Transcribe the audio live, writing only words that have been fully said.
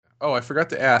Oh, I forgot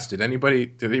to ask. Did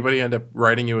anybody end up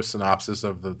writing you a synopsis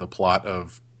of the plot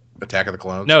of Attack of the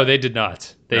Clones? No, they did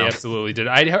not. They No. absolutely did.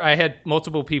 I had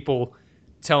multiple people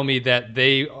tell me that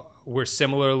they were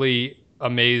similarly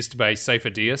amazed by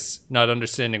Cypher Dyas, not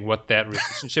understanding what that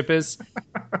relationship is.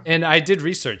 And I did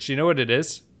research. You know what it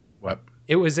is? What?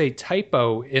 It was a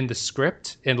typo in the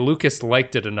script, and Lucas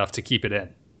liked it enough to keep it in.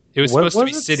 It was What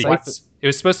supposed to be was it? Sidious. It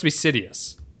was supposed to be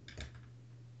Sidious.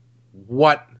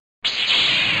 What?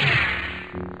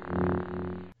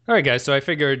 All right, guys. So I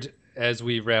figured as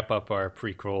we wrap up our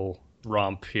prequel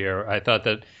romp here, I thought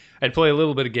that I'd play a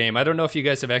little bit of game. I don't know if you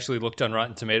guys have actually looked on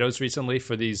Rotten Tomatoes recently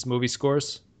for these movie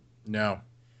scores. No.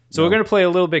 So we're going to play a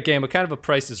little bit game, a kind of a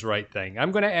Price is Right thing.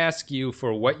 I'm going to ask you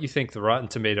for what you think the Rotten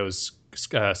Tomatoes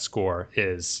score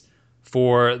is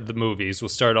for the movies. We'll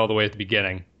start all the way at the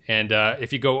beginning. And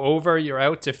if you go over, you're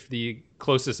out. If the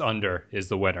closest under is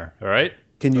the winner. All right?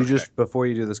 Can you just, before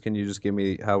you do this, can you just give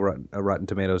me how Rotten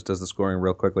Tomatoes does the scoring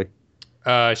real quickly?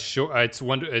 Sure. It's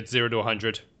 0 to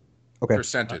 100. Okay.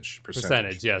 Percentage.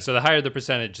 Yeah. So the higher the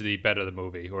percentage, the better the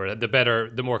movie, or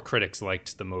the more critics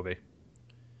liked the movie.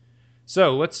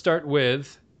 So let's start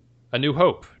with A New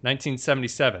Hope,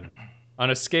 1977. On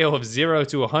a scale of 0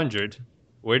 to 100,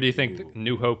 where do you think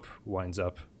New Hope winds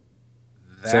up?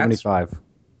 75.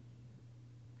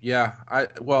 Yeah, I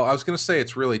was going to say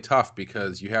it's really tough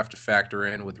because you have to factor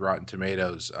in with Rotten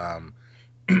Tomatoes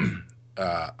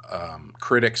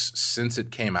critics since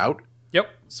it came out. Yep.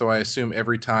 So I assume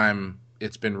every time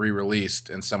it's been re-released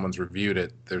and someone's reviewed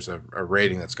it, there's a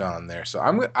rating that's gone on there. So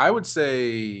I would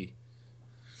say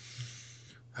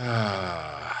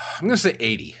I'm going to say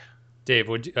 80. Dave,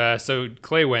 so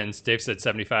Clay wins. Dave said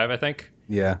 75, I think.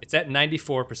 Yeah. It's at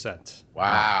 94%.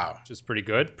 Wow. Which is pretty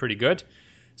good. Pretty good.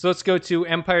 So let's go to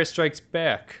Empire Strikes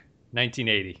Back,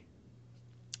 1980.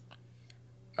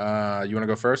 You want to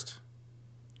go first?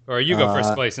 Or you go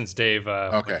first, Clay, since Dave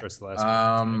went first last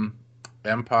time.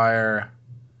 Empire,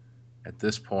 at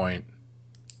this point,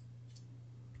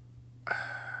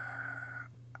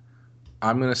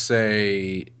 I'm going to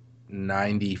say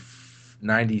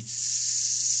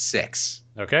 96.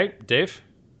 Okay, Dave?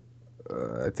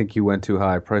 I think you went too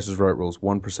high. Price is Right rules,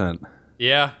 1%.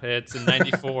 Yeah, it's a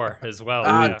 94 as well.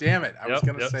 Damn it. I was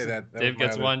going to say that. Dave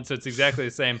gets one, so it's exactly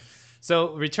the same.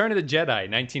 So Return of the Jedi,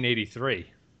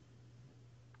 1983.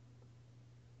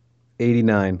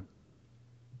 89.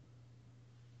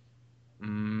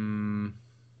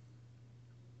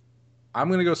 I'm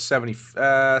going to go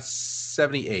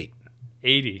 78.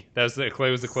 80.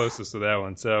 Clay was the closest to that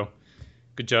one. So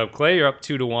good job, Clay. You're up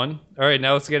 2 to 1. All right,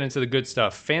 now let's get into the good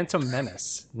stuff. Phantom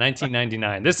Menace,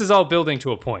 1999. This is all building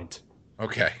to a point.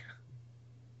 Okay.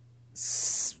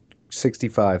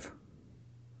 65.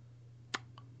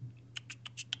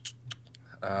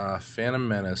 Phantom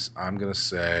Menace, I'm going to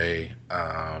say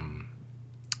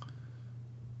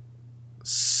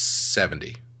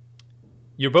 70.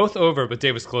 You're both over, but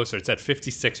Dave was closer. It's at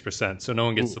 56%, so no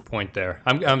one gets the point there.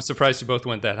 I'm surprised you both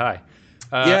went that high.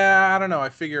 Yeah, I don't know. I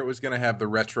figure it was going to have the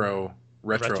retro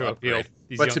upgrade.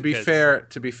 But to be fair,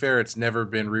 it's never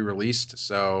been re-released,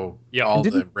 so all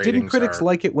the ratings didn't critics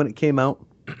like it when it came out?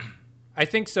 I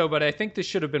think so, but I think this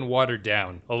should have been watered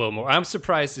down a little more. I'm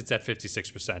surprised it's at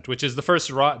 56%, which is the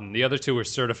first rotten. The other two were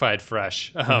certified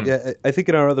fresh. Yeah, I think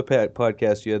in our other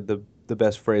podcast you had the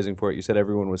best phrasing for it. You said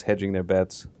everyone was hedging their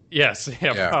bets. Yes,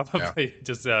 probably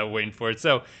just waiting for it.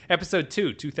 So, episode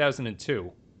 2,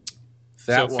 2002.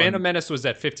 Phantom Menace was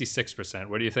at 56%.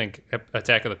 What do you think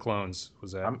Attack of the Clones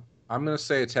was at? I'm going to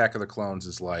say Attack of the Clones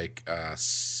is like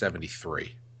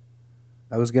 73.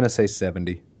 I was going to say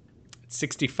 70.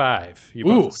 65. You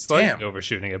both slightly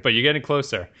overshooting it, but you're getting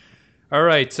closer. All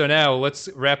right, so now let's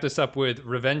wrap this up with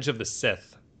Revenge of the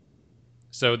Sith.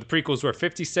 So the prequels were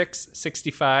 56,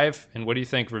 65, and what do you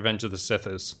think Revenge of the Sith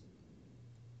is?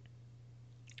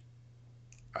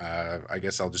 I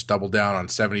guess I'll just double down on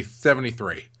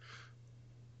 73.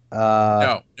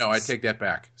 No, I take that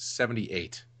back.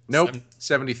 78. Nope,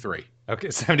 73. Okay,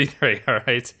 73. All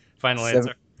right. Final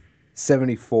answer.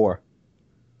 74.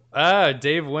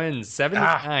 Dave wins.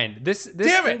 79. This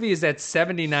movie is at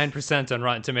 79% on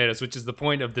Rotten Tomatoes, which is the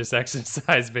point of this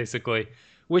exercise, basically,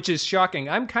 which is shocking.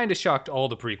 I'm kind of shocked all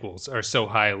the prequels are so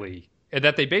highly,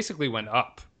 that they basically went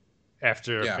up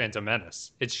after Phantom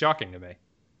Menace. It's shocking to me.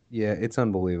 Yeah, it's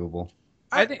unbelievable.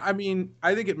 I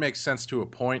think it makes sense to a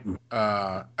point.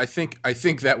 I think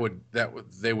that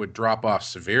they would drop off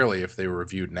severely if they were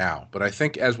reviewed now. But I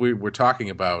think, as we were talking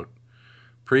about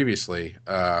previously,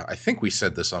 I think we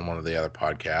said this on one of the other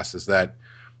podcasts, is that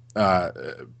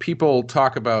people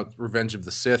talk about Revenge of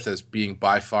the Sith as being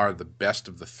by far the best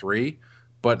of the three,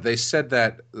 But they said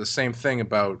that the same thing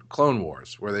about Clone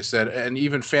Wars, where they said, and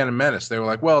even Phantom Menace, they were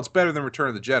like, well, it's better than Return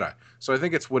of the Jedi. So I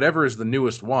think it's whatever is the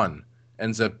newest one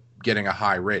ends up getting a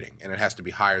high rating, and it has to be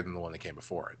higher than the one that came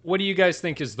before it. What do you guys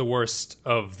think is the worst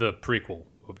of the prequel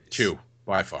movies? 2,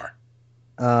 by far.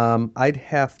 I'd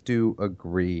have to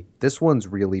agree. This one's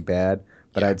really bad,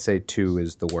 but I'd say 2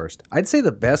 is the worst. I'd say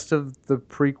the best of the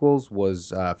prequels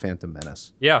was Phantom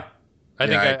Menace. Yeah. I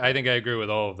think I agree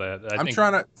with all of that. I'm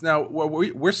trying to now.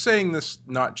 We're saying this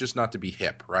not to be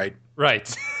hip, right?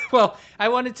 Right. Well, I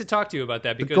wanted to talk to you about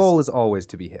that because the goal is always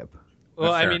to be hip.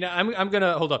 Well, I mean, I'm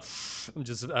gonna hold up. I'm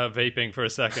just vaping for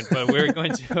a second, but we're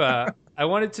going to. I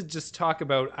wanted to just talk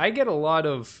about. I get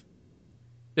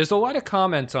there's a lot of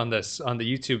comments on this on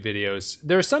the YouTube videos.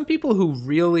 There are some people who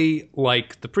really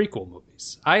like the prequel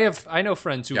movies. I know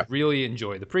friends who really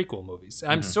enjoy the prequel movies.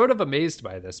 I'm sort of amazed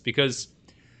by this because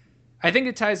I think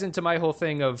it ties into my whole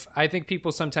thing of I think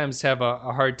people sometimes have a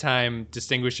hard time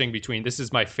distinguishing between this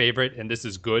is my favorite and this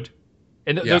is good.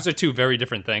 And those are two very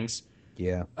different things.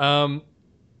 Yeah.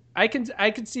 I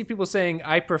can see people saying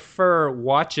I prefer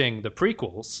watching the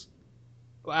prequels.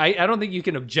 I don't think you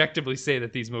can objectively say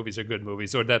that these movies are good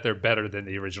movies or that they're better than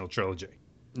the original trilogy.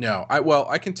 No.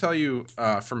 I can tell you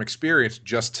from experience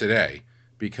just today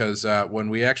because when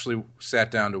we actually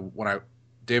sat down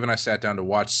Dave and I sat down to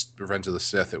watch Revenge of the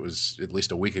Sith. It was at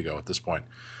least a week ago at this point.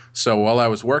 So while I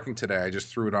was working today, I just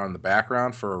threw it on in the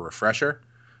background for a refresher,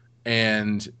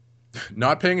 and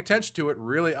not paying attention to it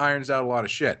really irons out a lot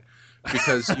of shit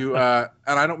because you and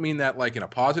I don't mean that like in a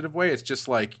positive way. It's just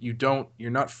like you're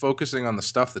not focusing on the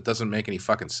stuff that doesn't make any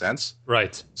fucking sense.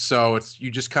 Right. So you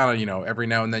just kind of, every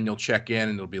now and then you'll check in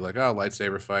and it'll be like, oh,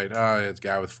 lightsaber fight. Oh, it's a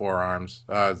guy with 4 arms.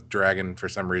 It's dragon for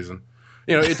some reason.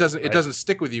 It doesn't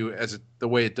stick with you the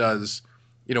way it does.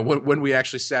 When we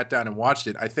actually sat down and watched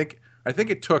it, I think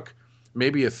it took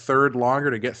maybe a third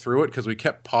longer to get through it because we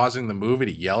kept pausing the movie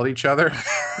to yell at each other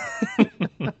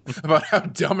about how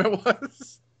dumb it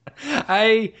was.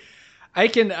 I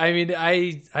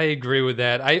agree with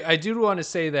that. I do want to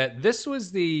say that this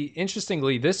was the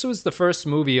first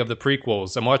movie of the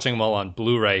prequels. I'm watching them all on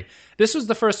Blu-ray. This was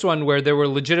the first one where there were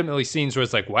legitimately scenes where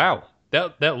it's like, wow,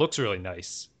 that looks really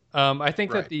nice. I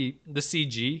think that the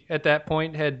CG at that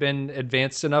point had been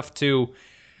advanced enough to,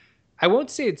 I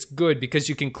won't say it's good because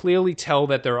you can clearly tell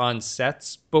that they're on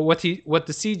sets, but what the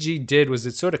CG did was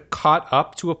it sort of caught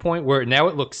up to a point where now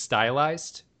it looks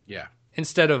stylized. Yeah.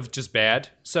 Instead of just bad.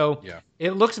 So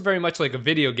it looks very much like a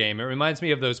video game. It reminds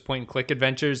me of those point and click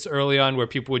adventures early on where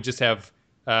people would just have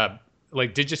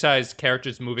like digitized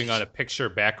characters moving on a picture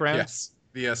background. Yes.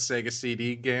 The Sega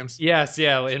CD games. Yes,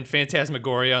 yeah, and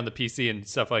Phantasmagoria on the PC and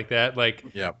stuff like that. Like,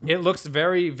 it looks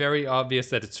very, very obvious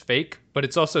that it's fake, but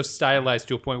it's also stylized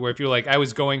to a point where if you're like, I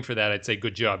was going for that, I'd say,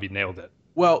 good job, you nailed it.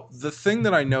 Well, the thing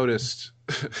that I noticed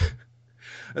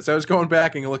as I was going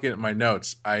back and looking at my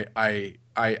notes, I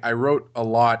wrote a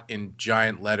lot in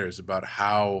giant letters about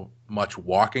how much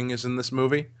walking is in this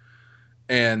movie,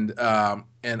 and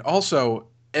also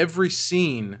every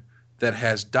scene that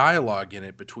has dialogue in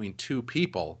it between two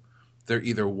people, they're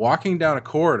either walking down a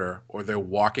corridor or they're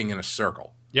walking in a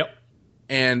circle. Yep.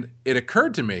 And it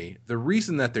occurred to me the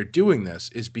reason that they're doing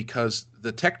this is because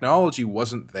the technology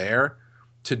wasn't there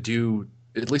to do,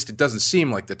 at least it doesn't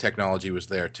seem like the technology was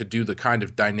there to do the kind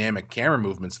of dynamic camera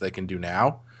movements they can do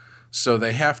now. So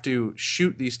they have to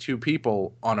shoot these two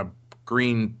people on a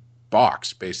green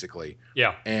box, basically.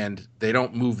 Yeah. And they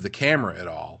don't move the camera at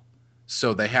all.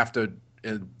 So they have to,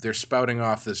 they're spouting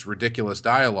off this ridiculous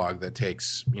dialogue that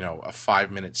takes, a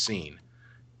 5-minute scene.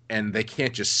 And they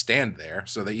can't just stand there.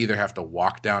 So they either have to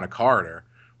walk down a corridor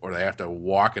or they have to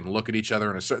walk and look at each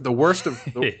other. The worst of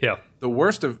the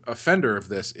worst offender of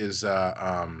this is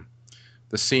the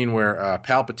scene where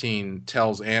Palpatine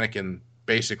tells Anakin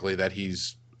basically that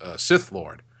he's a Sith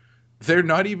Lord. They're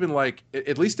not even like,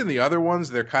 at least in the other ones,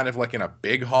 they're kind of like in a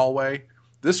big hallway.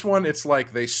 This one, it's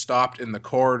like they stopped in the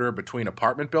corridor between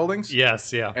apartment buildings.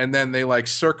 Yes, yeah. And then they like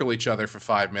circle each other for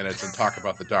 5 minutes and talk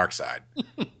about the dark side.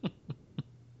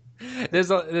 There's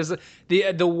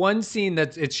the one scene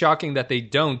that it's shocking that they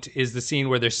don't is the scene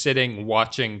where they're sitting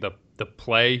watching the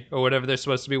play or whatever they're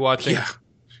supposed to be watching.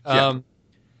 Yeah.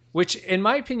 Which in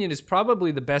my opinion is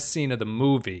probably the best scene of the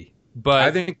movie.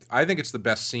 But I think it's the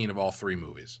best scene of all 3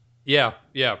 movies. Yeah,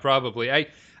 probably.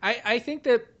 I think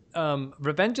that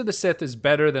Revenge of the Sith is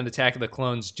better than Attack of the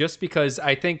Clones just because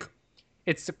I think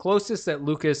it's the closest that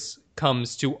Lucas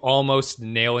comes to almost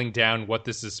nailing down what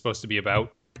this is supposed to be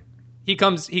about. he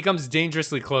comes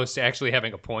dangerously close to actually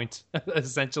having a point,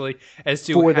 essentially, as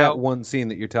to for how, that one scene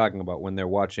that you're talking about when they're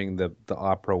watching the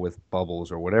opera with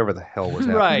bubbles or whatever the hell was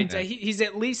happening. Right. He's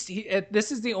at least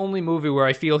this is the only movie where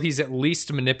I feel he's at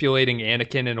least manipulating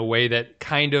Anakin in a way that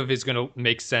kind of is going to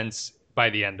make sense by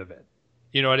the end of it.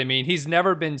 You know what I mean? He's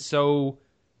never been so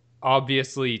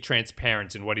obviously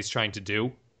transparent in what he's trying to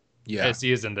do as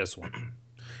he is in this one.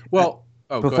 Well,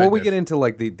 before we get into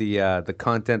like the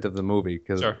content of the movie,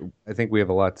 because I think we have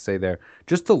a lot to say there.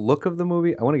 Just the look of the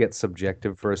movie, I want to get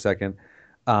subjective for a second.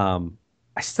 I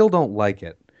still don't like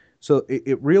it. So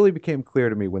it really became clear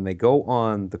to me when they go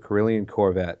on the Corellian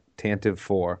Corvette, Tantive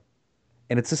 4,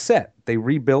 and it's a set. They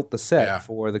rebuilt the set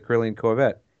for the Corellian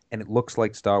Corvette, and it looks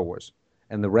like Star Wars.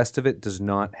 And the rest of it does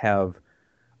not have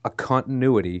a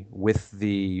continuity with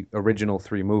the original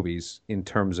 3 movies in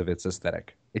terms of its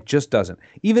aesthetic. It just doesn't.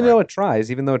 Even though it tries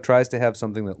to have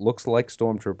something that looks like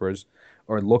Stormtroopers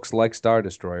or looks like Star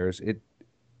Destroyers,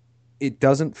 it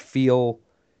doesn't feel,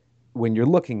 when you're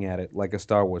looking at it, like a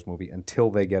Star Wars movie until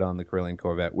they get on the Corellian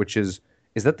Corvette, which is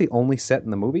that the only set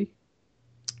in the movie?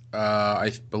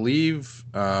 I believe...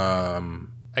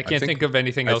 I can't think of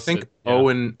anything else. I think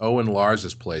Owen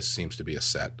Lars's place seems to be a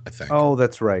set, I think. Oh,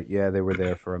 that's right. Yeah, they were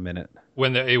there for a minute.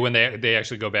 When they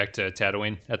actually go back to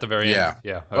Tatooine at the very end?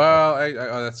 Yeah. Okay.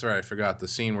 Well, that's right. I forgot. The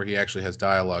scene where he actually has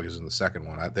dialogue is in the second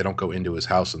one. They don't go into his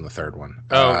house in the third one.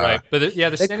 Oh, right. But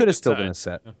they could have still been a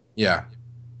set. Yeah.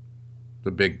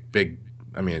 The big...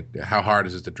 I mean, how hard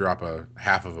is it to drop a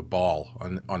half of a ball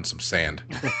on some sand?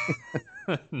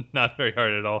 Not very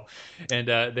hard at all, and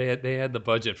they had the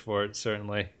budget for it,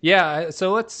 certainly. Yeah,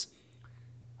 so let's.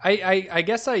 I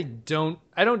guess I don't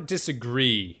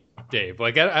disagree, Dave.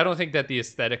 Like I don't think that the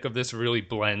aesthetic of this really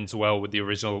blends well with the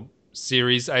original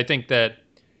series. I think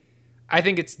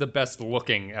it's the best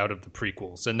looking out of the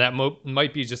prequels, and that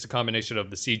might be just a combination of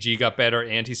the CG got better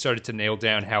and he started to nail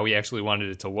down how he actually wanted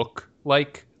it to look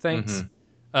like things.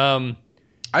 Mm-hmm.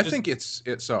 I think it's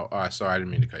so. Sorry, I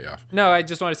didn't mean to cut you off. No, I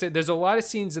just want to say there's a lot of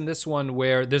scenes in this one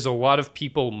where there's a lot of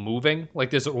people moving. Like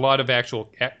there's a lot of actual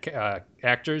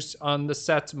actors on the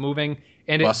set moving.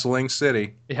 And bustling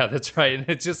city. Yeah, that's right. And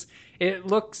it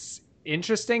looks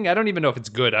interesting. I don't even know if it's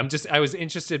good. I was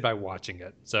interested by watching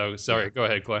it. So sorry. Go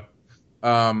ahead, Clay.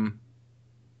 I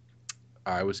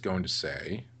was going to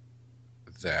say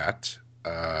that.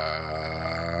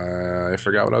 I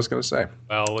forgot what I was going to say.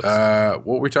 Well, what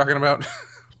were we talking about?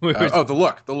 The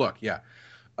look. Yeah.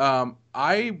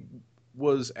 I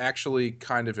was actually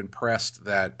kind of impressed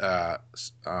that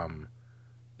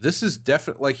this is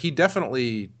definitely, like, he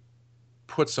definitely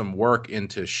put some work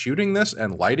into shooting this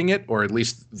and lighting it, or at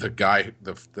least the guy,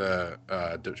 the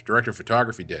director of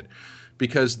photography did,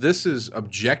 because this is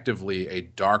objectively a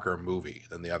darker movie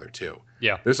than the other two.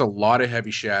 Yeah. There's a lot of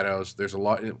heavy shadows. There's a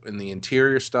lot in the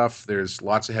interior stuff. There's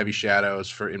lots of heavy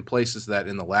shadows in places that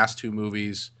in the last two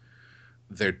movies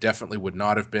there definitely would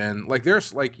not have been. Like,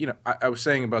 there's, like, you know, I was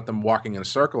saying about them walking in a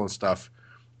circle and stuff.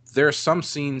 There are some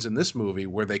scenes in this movie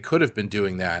where they could have been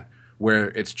doing that,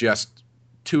 where it's just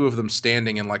two of them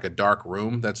standing in like a dark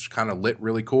room that's kind of lit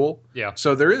really cool. Yeah.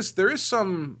 So there is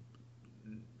some,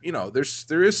 you know,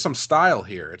 there is some style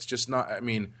here. It's just not, I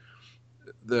mean,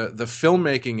 the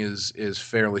filmmaking is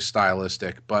fairly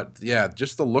stylistic, but yeah,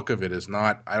 just the look of it is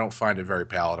not, I don't find it very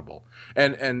palatable.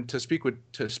 And to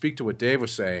speak to what Dave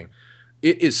was saying,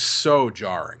 it is so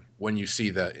jarring when you see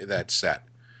that set.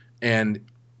 And,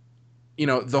 you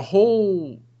know, the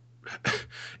whole,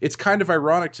 it's kind of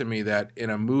ironic to me that in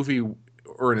a movie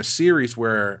or in a series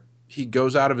where he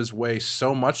goes out of his way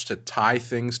so much to tie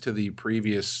things to the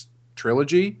previous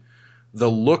trilogy, the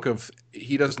look of,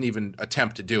 he doesn't even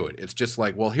attempt to do it. It's just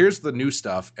like, well, here's the new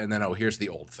stuff, and then, oh, here's the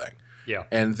old thing. Yeah.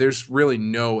 And there's really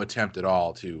no attempt at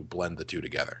all to blend the two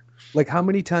together. Like, how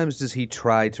many times does he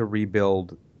try to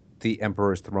rebuild the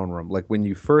Emperor's throne room? Like, when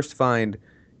you first find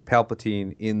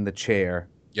Palpatine in the chair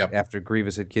after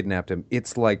Grievous had kidnapped him,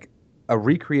 it's like a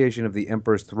recreation of the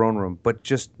Emperor's throne room, but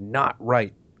just not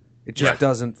right. It just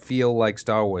doesn't feel like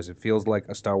Star Wars. It feels like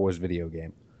a Star Wars video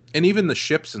game. And even the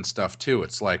ships and stuff too.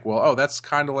 It's like, well, oh, that's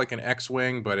kind of like an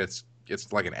X-wing, but it's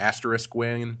like an asterisk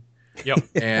wing. Yep.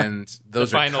 And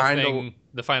those are kind of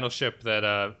the final ship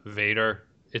that Vader.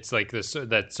 It's like this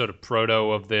that sort of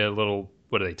proto of the little,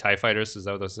 what are they, TIE fighters? Is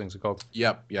that what those things are called?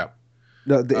 Yep.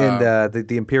 No,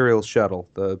 the Imperial shuttle,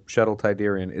 the shuttle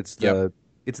Tidarian.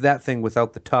 It's that thing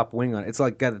without the top wing on it. It's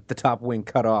like got the top wing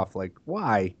cut off. Like,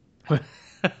 why?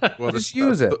 Well, just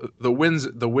use it. The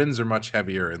winds are much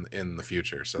heavier in the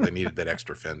future, so they needed that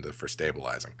extra fin for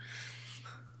stabilizing.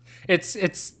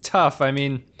 It's tough. I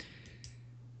mean,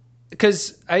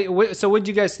 Because so what do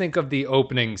you guys think of the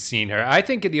opening scene here? I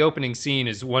think the opening scene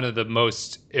is one of the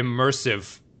most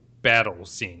immersive battle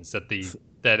scenes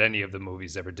that any of the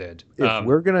movies ever did. If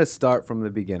we're gonna start from the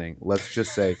beginning, let's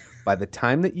just say by the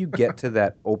time that you get to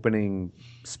that opening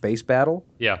space battle,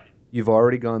 you've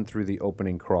already gone through the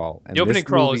opening crawl. And the opening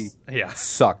crawl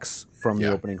sucks from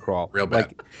the opening crawl. Real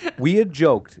bad. Like, we had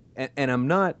joked, and I'm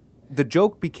not. The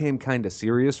joke became kind of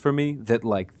serious for me that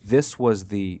like this was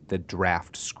the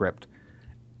draft script.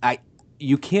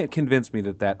 You can't convince me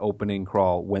that opening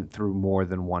crawl went through more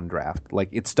than one draft. Like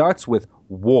it starts with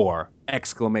war !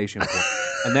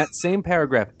 And that same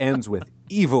paragraph ends with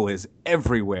evil is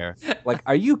everywhere. Like,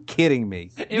 are you kidding me?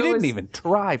 You didn't even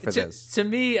try for this. To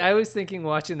me, I was thinking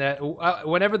watching that,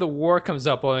 whenever the war comes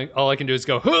up, all I can do is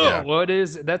go, what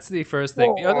is, that's the first thing.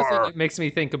 War. The other thing it makes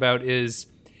me think about is,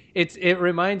 it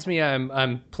reminds me,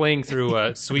 I'm playing through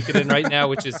Suikoden right now,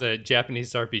 which is a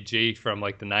Japanese RPG from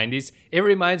like the 90s. It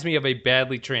reminds me of a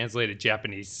badly translated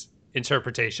Japanese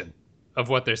interpretation of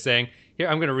what they're saying. Here,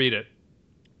 I'm going to read it.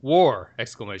 War! !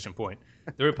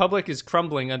 The Republic is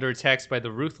crumbling under attacks by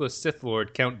the ruthless Sith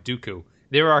Lord Count Dooku.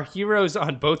 There are heroes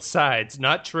on both sides.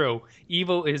 Not true.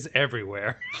 Evil is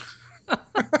everywhere.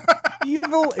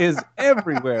 Evil is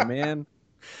everywhere, man.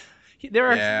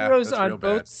 There are heroes on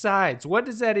both sides. What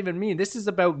does that even mean? This is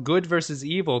about good versus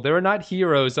evil. There are not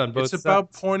heroes on both sides. It's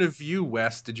about point of view,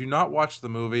 Wes. Did you not watch the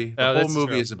movie? The whole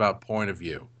movie is about point of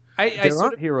view. There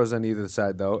aren't heroes on either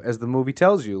side, though, as the movie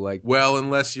tells you. Like, well,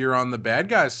 unless you're on the bad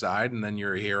guy's side, and then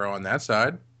you're a hero on that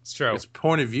side. It's true. It's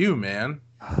point of view, man.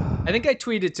 I think I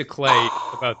tweeted to Clay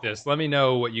about this. Let me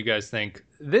know what you guys think.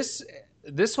 This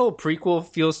whole prequel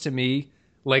feels to me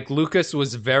like Lucas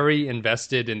was very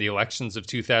invested in the elections of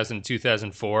 2000,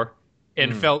 2004,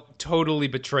 and felt totally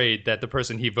betrayed that the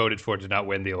person he voted for did not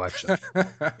win the election.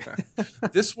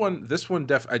 This one,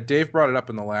 Dave brought it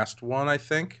up in the last one, I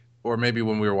think. Or maybe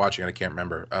when we were watching it, I can't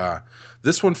remember.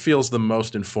 This one feels the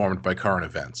most informed by current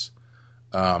events.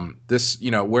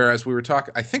 Whereas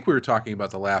I think we were talking about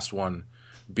the last one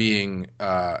being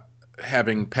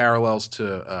having parallels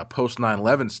to post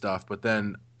 9/11 stuff, but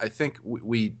then I think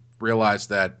we realized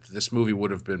that this movie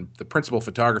the principal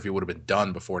photography would have been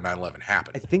done before 9/11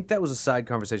 happened. I think that was a side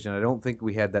conversation. I don't think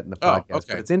we had that in the podcast. Okay.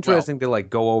 But it's interesting to like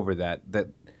go over that. That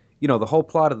the whole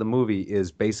plot of the movie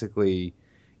is basically.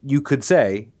 You could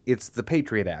say it's the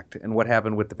Patriot Act and what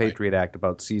happened with the Patriot Act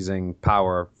about seizing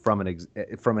power from an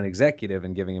executive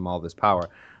and giving him all this power,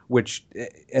 which,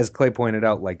 as Clay pointed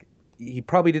out, like he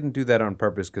probably didn't do that on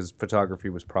purpose because photography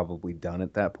was probably done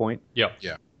at that point. Yeah.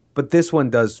 But this one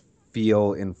does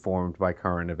feel informed by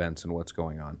current events and what's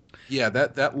going on. Yeah,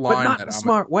 that line, but not in a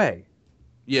smart way.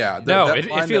 Yeah,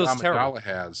 it feels that terrible.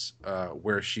 Has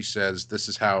where she says, "This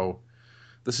is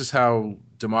how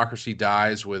democracy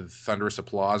dies with thunderous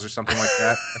applause," or something like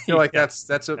that. I feel like that's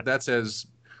as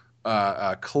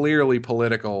clearly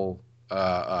political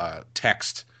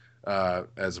text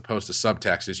as opposed to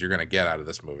subtext as you're going to get out of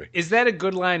this movie. Is that a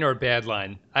good line or a bad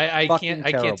line? I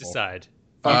can't decide.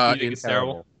 You think it's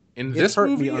terrible? In this hurt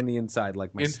movie, me on the inside,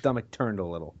 like my stomach turned a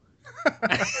little.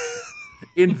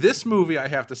 In this movie, I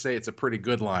have to say it's a pretty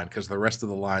good line because the rest of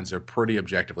the lines are pretty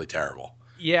objectively terrible.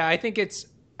 Yeah, I think it's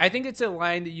a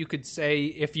line that you could say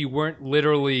if you weren't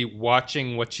literally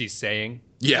watching what she's saying.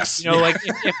 Yes. Like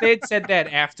if they had said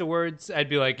that afterwards, I'd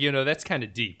be like, that's kind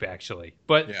of deep, actually.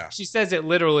 But she says it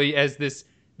literally as this.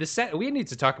 We need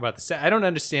to talk about the Senate. I don't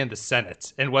understand the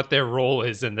Senate and what their role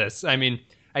is in this. I mean,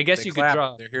 I guess you could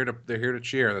draw. They're here to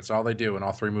cheer. That's all they do in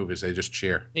all three movies. They just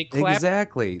cheer. They clap,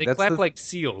 exactly. They clap like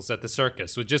seals at the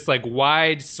circus with just like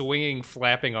wide, swinging,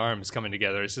 flapping arms coming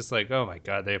together. It's just like, oh my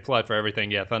god, they applaud for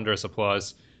everything. Yeah, thunderous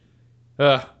applause.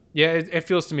 It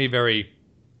feels to me very,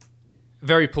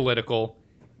 very political,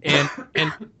 and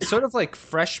sort of like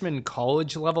freshman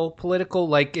college level political.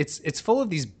 Like it's full of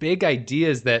these big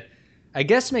ideas that I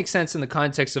guess make sense in the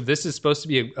context of this is supposed to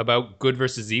be about good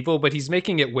versus evil, but he's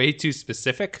making it way too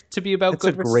specific to be about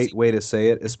good versus evil. It's a great way to say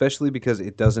it, especially because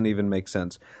it doesn't even make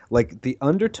sense. Like the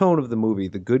undertone of the movie,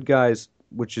 the good guys,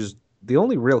 which is the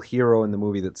only real hero in the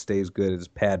movie that stays good, is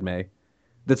Padme.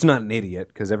 That's not an idiot,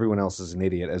 because everyone else is an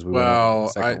idiot, as we went on in the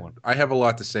second one. I have a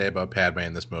lot to say about Padme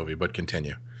in this movie, but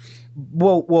continue.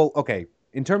 Well, okay.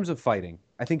 In terms of fighting,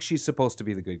 I think she's supposed to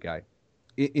be the good guy,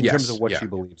 in terms of what she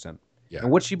believes in. Yeah. And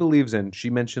what she believes in, she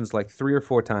mentions like 3 or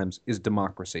 4 times, is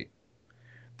democracy.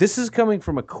 This is coming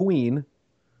from a queen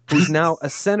who's now a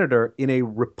senator in a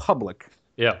republic.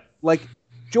 Yeah. Like,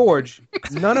 George,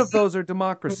 none of those are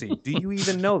democracy. Do you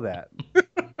even know that?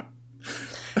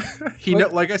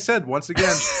 Like I said, once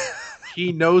again,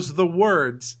 he knows the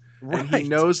words, and he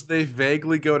knows they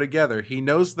vaguely go together. He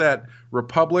knows that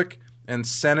Republic and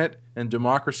Senate and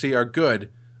democracy are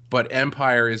good, but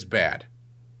empire is bad.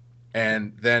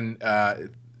 And then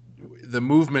the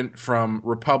movement from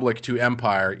republic to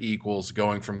empire equals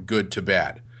going from good to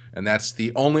bad. And that's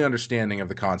the only understanding of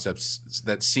the concepts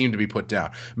that seem to be put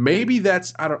down. Maybe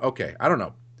that's, I don't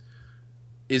know.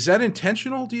 Is that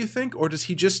intentional, do you think? Or is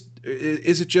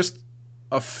it just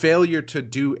a failure to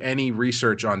do any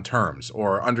research on terms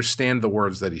or understand the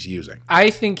words that he's using? I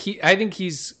think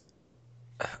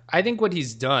what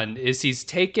he's done is he's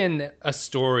taken a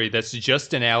story that's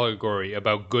just an allegory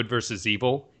about good versus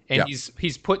evil, and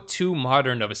he's put too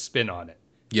modern of a spin on it.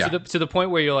 Yeah. To the point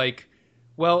where you're like,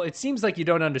 well, it seems like you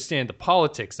don't understand the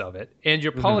politics of it, and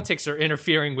your politics are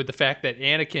interfering with the fact that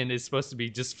Anakin is supposed to be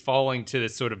just falling to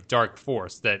this sort of dark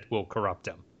force that will corrupt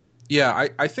him. Yeah,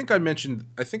 I think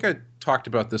I talked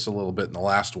about this a little bit in the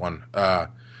last one,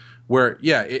 where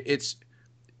it's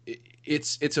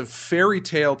a fairy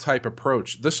tale type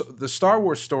approach. The Star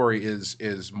Wars story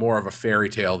is more of a fairy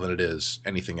tale than it is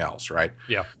anything else, right?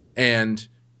 Yeah. And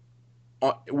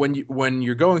when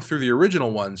you're going through the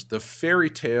original ones, the fairy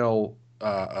tale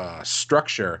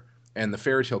structure and the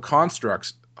fairy tale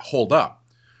constructs hold up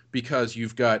because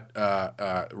you've got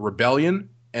rebellion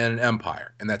and an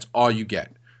empire, and that's all you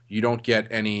get. You don't get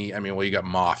any. I mean, well, you got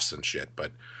Moffs and shit,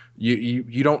 but you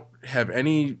don't have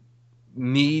any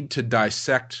need to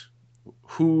dissect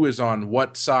who is on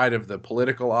what side of the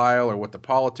political aisle or what the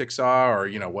politics are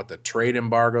or what the trade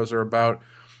embargoes are about.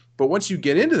 But once you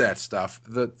get into that stuff,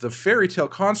 the fairy tale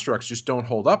constructs just don't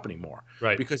hold up anymore.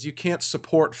 Right. Because you can't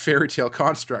support fairy tale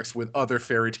constructs with other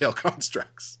fairy tale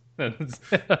constructs.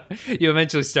 You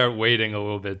eventually start wading a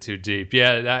little bit too deep.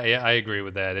 Yeah, I agree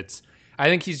with that. I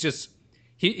think he's just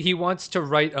he wants to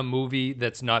write a movie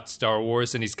that's not Star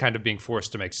Wars, and he's kind of being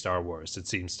forced to make Star Wars, it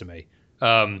seems to me.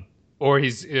 Or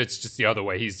it's just the other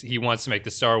way. He wants to make the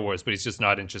Star Wars, but he's just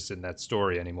not interested in that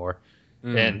story anymore.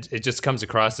 And it just comes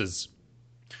across as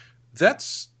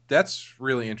That's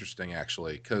really interesting,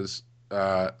 actually, because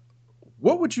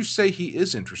what would you say he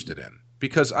is interested in?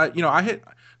 Because now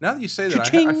that you say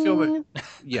that, I feel like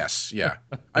yes, yeah.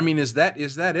 I mean, is that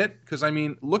it? Because I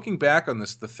mean, looking back on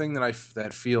this, the thing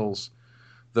that feels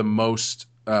the most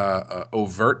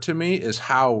overt to me is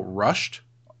how rushed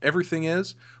everything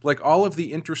is. Like all of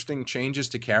the interesting changes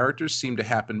to characters seem to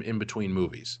happen in between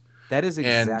movies. That is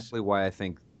exactly why I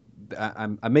think.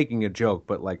 I'm making a joke,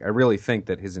 but like I really think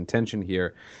that his intention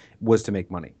here was to make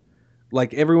money.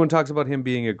 Like everyone talks about him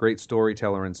being a great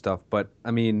storyteller and stuff, but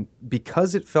I mean,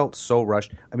 because it felt so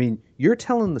rushed. I mean, you're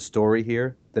telling the story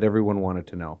here that everyone wanted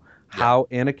to know. How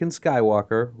Anakin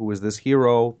Skywalker, who was this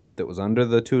hero that was under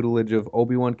the tutelage of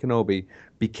Obi-Wan Kenobi,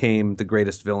 became the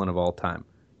greatest villain of all time.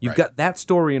 You've got that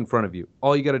story in front of you.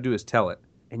 All you got to do is tell it,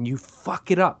 and you fuck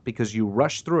it up because you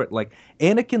rush through it. Like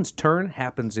Anakin's turn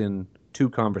happens in 2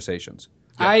 conversations.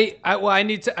 Yeah. I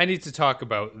need to talk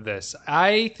about this.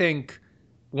 I think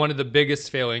one of the biggest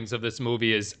failings of this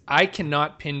movie is I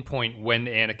cannot pinpoint when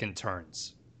Anakin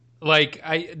turns. Like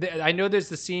I know there's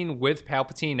the scene with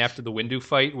Palpatine after the Windu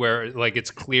fight where like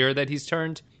it's clear that he's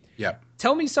turned. Yeah.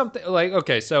 Tell me something like,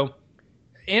 okay, so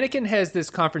Anakin has this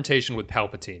confrontation with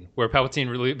Palpatine where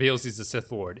Palpatine reveals he's a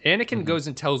Sith Lord. Anakin goes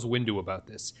and tells Windu about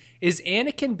this. Is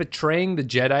Anakin betraying the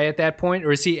Jedi at that point,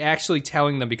 or is he actually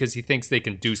telling them because he thinks they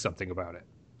can do something about it?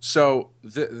 So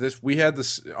we had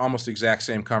this almost exact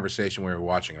same conversation when we were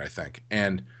watching it, I think.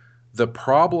 And the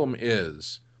problem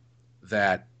is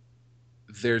that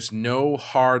there's no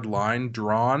hard line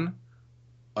drawn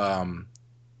on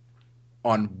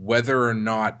whether or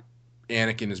not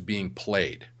Anakin is being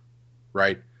played.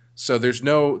 Right? So there's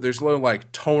no like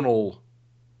tonal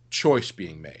choice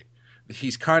being made.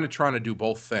 He's kind of trying to do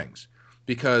both things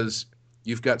because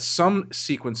you've got some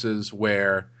sequences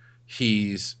where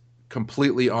he's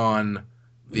completely on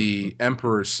the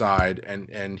Emperor's side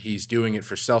and he's doing it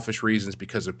for selfish reasons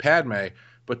because of Padme.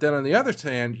 But then on the other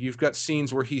hand, you've got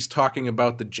scenes where he's talking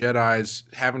about the Jedis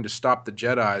having to stop the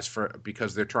Jedis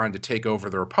because they're trying to take over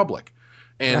the Republic.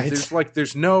 And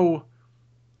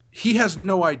he has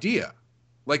no idea.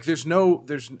 Like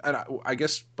and I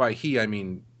guess by he I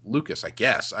mean Lucas. I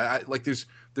guess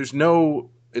there's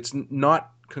no. It's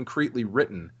not concretely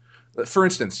written. For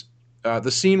instance,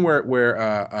 the scene where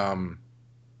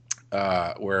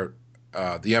the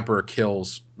Emperor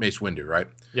kills Mace Windu, right?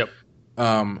 Yep.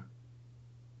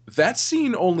 That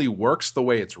scene only works the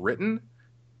way it's written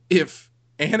if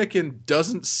Anakin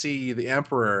doesn't see the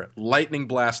Emperor lightning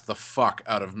blast the fuck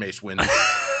out of Mace Windu.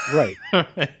 Right.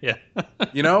 Yeah.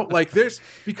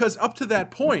 Because up to that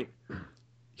point,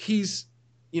 he tells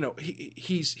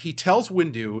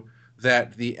Windu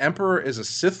that the Emperor is a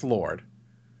Sith Lord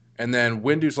And then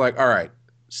Windu's like, all right,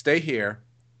 stay here.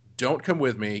 Don't come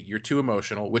with me. You're too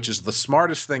emotional, which is the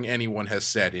smartest thing anyone has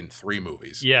said in 3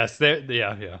 movies. Yes,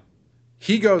 yeah.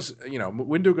 He goes,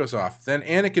 Windu goes off. Then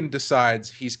Anakin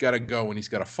decides he's got to go and he's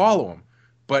got to follow him.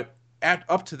 But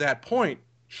up to that point,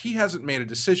 he hasn't made a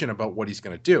decision about what he's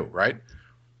going to do, right?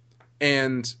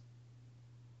 And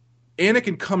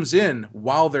Anakin comes in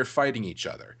while they're fighting each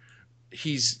other.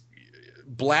 He's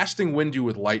blasting Windu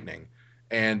with lightning,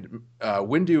 and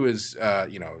Windu is,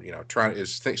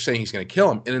 saying he's going to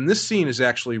kill him. And in this scene is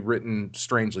actually written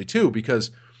strangely too,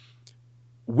 because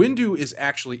Windu is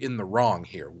actually in the wrong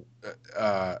here.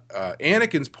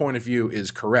 Anakin's point of view is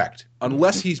correct,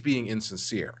 unless he's being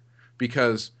insincere,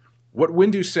 because what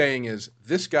Windu's saying is,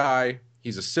 this guy,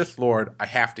 he's a Sith Lord, I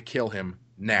have to kill him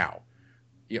now.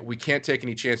 Yeah, we can't take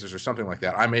any chances or something like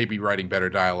that. I may be writing better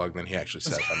dialogue than he actually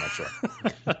says. I'm not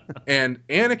sure. And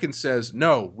Anakin says,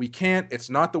 no, we can't. It's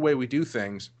not the way we do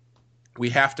things. We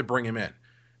have to bring him in.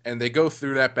 And they go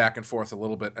through that back and forth a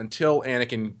little bit until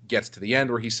Anakin gets to the end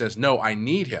where he says, no, I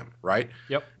need him, right?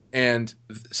 Yep. And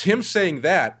him saying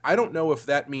that, I don't know if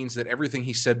that means that everything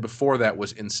he said before that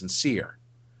was insincere.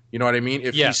 You know what I mean?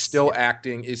 If he's still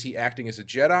acting, is he acting as a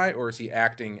Jedi or is he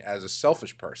acting as a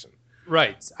selfish person?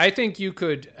 Right. I think you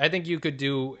could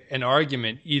do an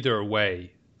argument either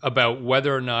way about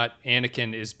whether or not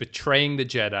Anakin is betraying the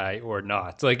Jedi or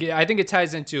not. Like, I think it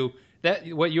ties into that.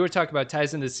 What you were talking about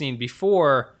ties into the scene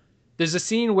before. There's a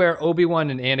scene where Obi-Wan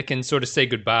and Anakin sort of say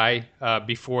goodbye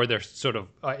before they're sort of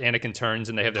Anakin turns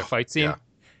and they have their fight scene.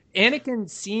 Yeah. Anakin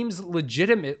seems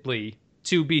legitimately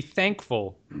to be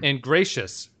thankful and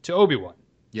gracious to Obi-Wan.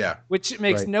 Yeah. Which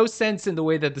makes no sense in the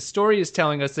way that the story is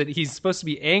telling us that he's supposed to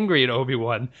be angry at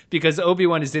Obi-Wan because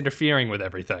Obi-Wan is interfering with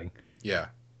everything. Yeah.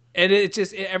 And it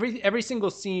just, every single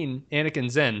scene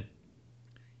Anakin's in,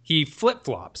 he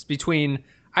flip-flops between,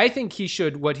 I think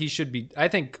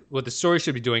what the story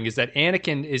should be doing is that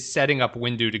Anakin is setting up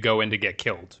Windu to go in to get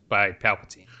killed by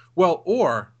Palpatine. Well,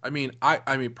 I mean,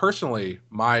 personally,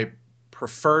 my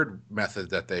preferred method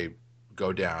that they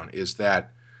go down is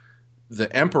that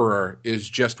the Emperor is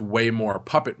just way more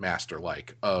puppet master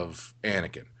like of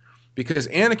Anakin, because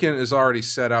Anakin is already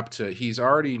set up to, he's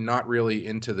already not really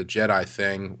into the Jedi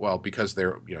thing. Well, because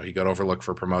he got overlooked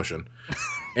for promotion.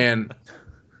 And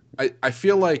I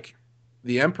feel like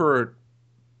the Emperor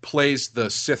plays the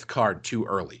Sith card too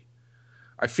early.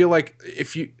 I feel like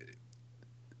if you,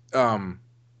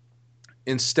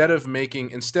 instead of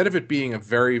it being a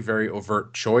very, very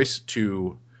overt choice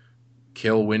to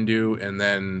kill Windu and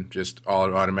then just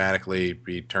automatically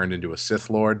be turned into a Sith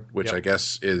Lord, which I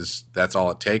guess that's all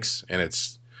it takes, and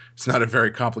it's not a very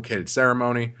complicated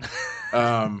ceremony.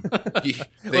 He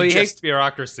hates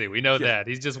bureaucracy. We know that.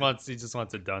 He just wants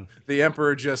it done. The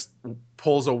Emperor just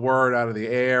pulls a word out of the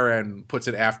air and puts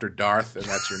it after Darth, and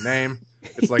that's your name.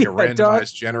 It's like a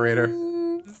randomized generator.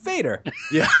 Vader.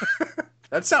 Yeah.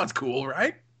 That sounds cool,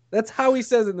 right? That's how he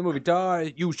says it in the movie.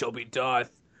 Darth, you shall be Darth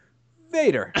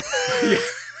Vader.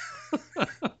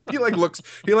 He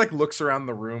looks around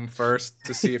the room first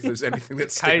to see if there's anything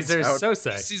that stands Kaiser out.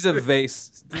 Sose. Sees a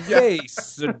vase.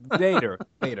 Vader.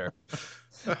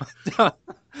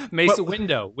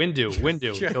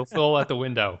 Windu. Yeah. He'll fall at the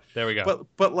window. There we go.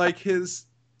 But like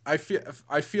I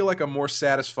feel like a more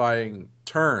satisfying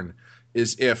turn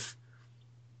is if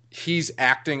he's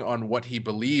acting on what he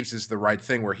believes is the right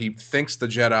thing, where he thinks the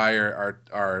Jedi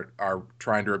are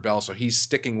trying to rebel, so he's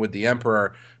sticking with the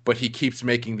Emperor, but he keeps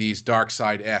making these dark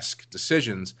side-esque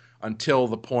decisions until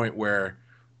the point where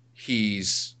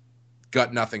he's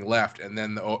got nothing left, and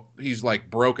then he's like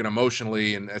broken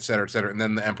emotionally, and et cetera, and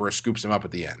then the Emperor scoops him up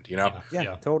at the end, you know?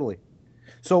 Yeah. Totally.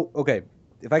 So, okay,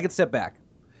 if I could step back,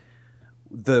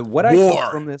 what I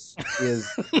took from this is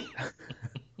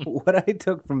what I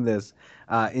took from this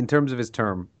in terms of his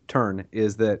turn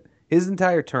is that his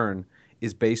entire turn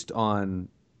is based on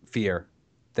fear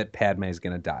that Padme is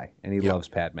going to die, and he loves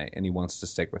Padme, and he wants to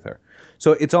stick with her.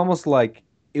 So it's almost like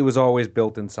it was always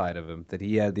built inside of him that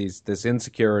he had this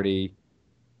insecurity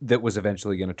that was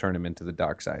eventually going to turn him into the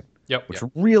dark side. Yep. Which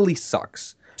really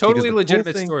sucks. Totally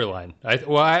legitimate storyline.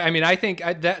 I think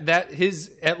that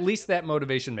his, at least that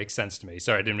motivation makes sense to me.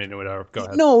 Sorry, I didn't mean to go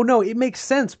ahead. No, it makes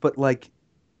sense, but like,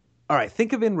 all right,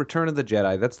 think of in Return of the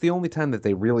Jedi. That's the only time that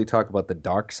they really talk about the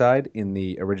dark side in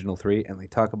the original 3, and they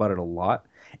talk about it a lot.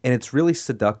 And it's really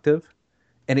seductive,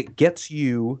 and it gets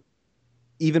you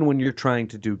even when you're trying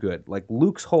to do good. Like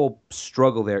Luke's whole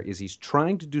struggle there is he's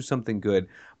trying to do something good,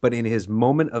 but in his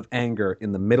moment of anger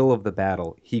in the middle of the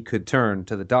battle, he could turn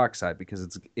to the dark side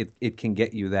because it can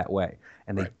get you that way.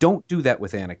 And they don't do that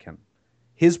with Anakin.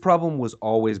 His problem was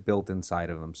always built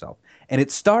inside of himself. And it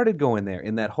started going there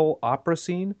in that whole opera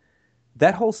scene.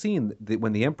 That whole scene,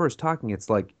 when the Emperor's talking, it's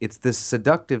like it's this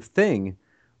seductive thing,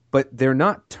 but they're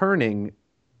not turning.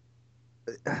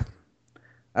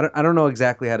 I don't know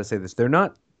exactly how to say this. They're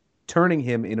not turning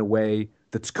him in a way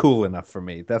that's cool enough for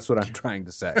me. That's what I'm trying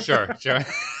to say. Sure.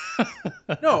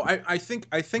 No, I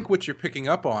think what you're picking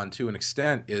up on to an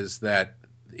extent is that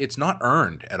it's not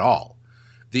earned at all.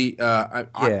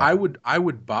 I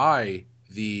would buy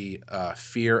the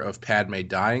fear of Padme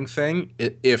dying thing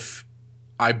if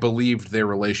I believed their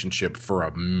relationship for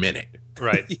a minute,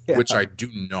 right? Yeah. Which I do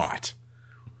not.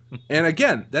 And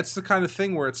again, that's the kind of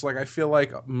thing where it's like I feel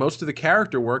like most of the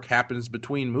character work happens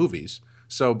between movies.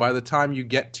 So by the time you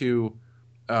get to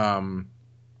Revenge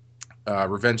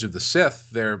of the Sith,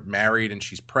 they're married and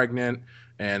she's pregnant.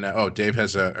 And Dave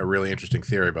has a really interesting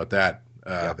theory about that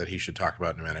that he should talk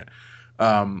about in a minute.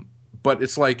 But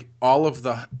it's like all of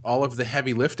the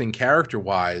heavy lifting character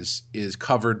wise is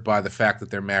covered by the fact that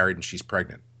they're married and she's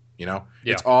pregnant. You know,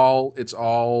 it's all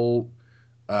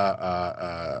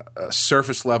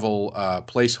surface level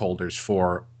placeholders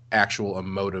for actual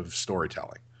emotive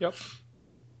storytelling. Yep.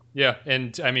 Yeah,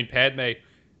 and I mean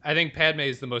I think Padme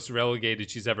is the most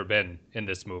relegated she's ever been in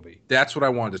this movie. That's what I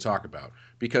wanted to talk about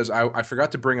because I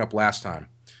forgot to bring up last time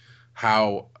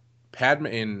how Padme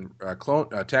in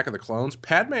Attack of the Clones,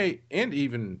 Padme and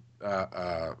even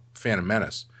Phantom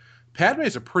Menace, Padme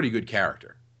is a pretty good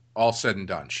character, all said and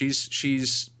done.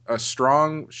 She's a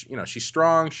strong, she's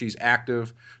strong, she's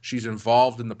active, she's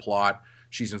involved in the plot,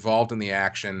 she's involved in the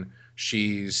action,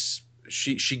 she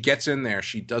gets in there,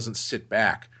 she doesn't sit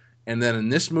back. And then in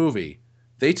this movie,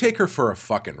 they take her for a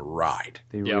fucking ride.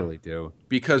 They really do.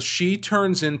 Because she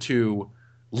turns into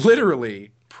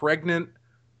literally pregnant,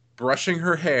 brushing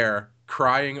her hair,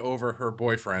 crying over her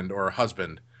boyfriend or her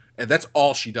husband, and that's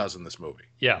all she does in this movie.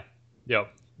 Yeah.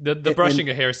 The brushing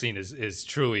a hair scene is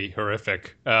truly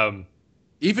horrific.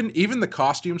 Even the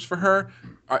costumes for her,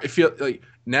 I feel like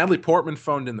Natalie Portman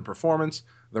phoned in the performance,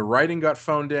 the writing got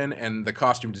phoned in, and the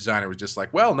costume designer was just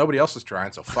like, well, nobody else is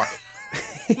trying, so fuck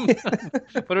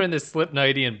it. Put her in this slip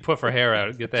nightie and puff her hair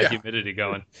out, get that humidity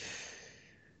going.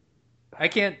 I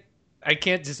can't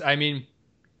just, I mean,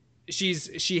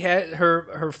 she had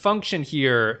her function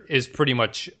here is pretty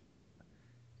much,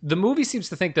 the movie seems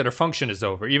to think that her function is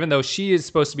over, even though she is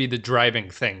supposed to be the driving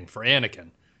thing for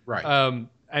Anakin. Right.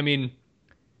 I mean,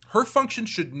 her function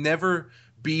should never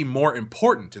be more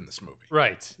important in this movie.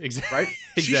 Right. Exactly. Right?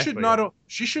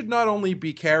 She should not only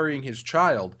be carrying his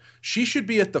child, she should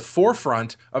be at the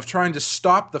forefront of trying to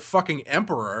stop the fucking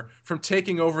Emperor from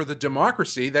taking over the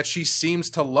democracy that she seems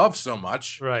to love so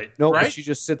much. Right. No, right? She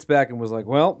just sits back and was like,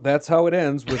 well, that's how it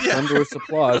ends, with thunderous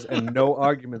applause and no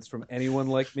arguments from anyone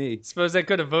like me. Suppose I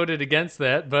could have voted against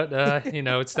that, but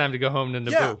it's time to go home to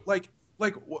Naboo. Yeah,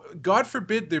 like God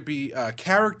forbid there be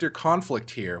character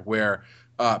conflict here where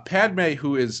Padme,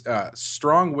 who is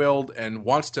strong-willed and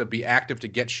wants to be active to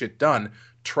get shit done,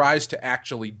 tries to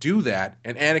actually do that,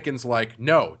 and Anakin's like,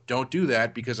 no, don't do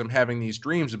that because I'm having these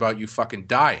dreams about you fucking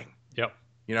dying. Yep.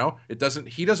 You know,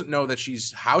 he doesn't know that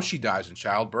how she dies in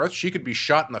childbirth. She could be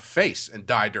shot in the face and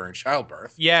die during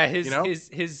childbirth. Yeah,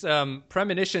 his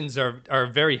premonitions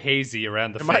are very hazy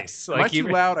around the face. Am I too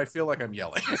loud? I feel like I'm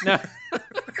yelling. No.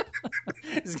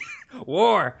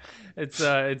 War. It's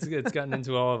gotten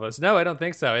into all of us. No, I don't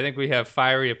think so. I think we have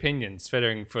fiery opinions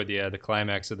fitting for the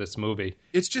climax of this movie.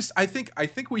 It's just I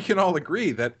think we can all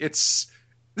agree that this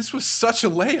was such a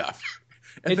layup.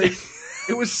 And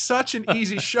it was such an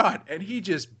easy shot, and he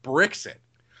just bricks it.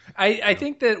 I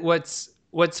think that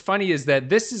what's funny is that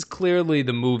this is clearly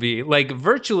the movie. Like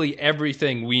virtually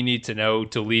everything we need to know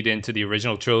to lead into the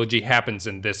original trilogy happens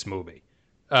in this movie.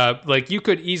 Like you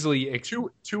could easily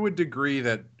to a degree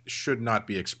that should not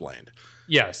be explained.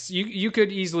 Yes, you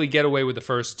could easily get away with the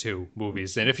first two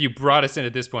movies, and if you brought us in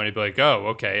at this point, it'd be like, oh,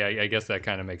 okay, I guess that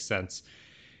kind of makes sense.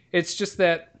 It's just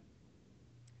that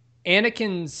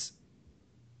Anakin's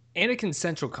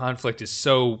central conflict is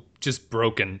so just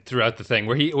broken throughout the thing,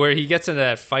 where he gets into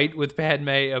that fight with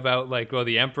Padme about like, well,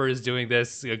 the Emperor is doing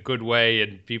this a good way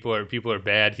and people are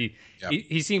bad.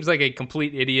 He seems like a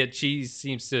complete idiot. She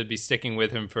seems to be sticking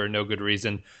with him for no good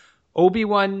reason.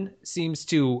 Obi-Wan seems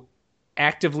to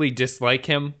actively dislike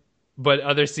him, but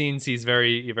other scenes he's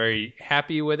very, very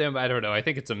happy with him. I don't know. I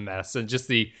think it's a mess. And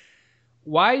just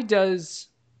why does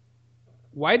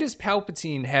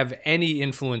Palpatine have any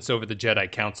influence over the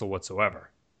Jedi Council whatsoever?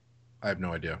 I have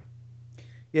no idea.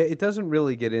 Yeah, it doesn't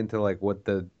really get into like what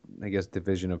the, I guess,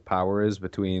 division of power is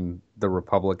between the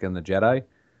Republic and the Jedi,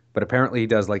 but apparently he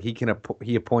does. Like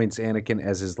he appoints Anakin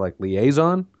as his like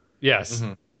liaison. Yes.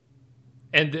 Mm-hmm.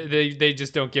 And they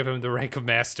just don't give him the rank of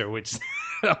master, which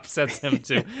upsets him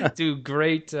to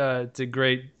great.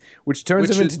 Which turns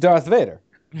him into Darth Vader.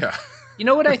 Yeah. You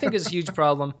know what I think is a huge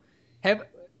problem?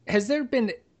 Was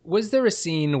there a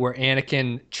scene where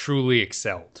Anakin truly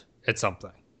excelled at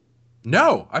something?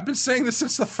 No, I've been saying this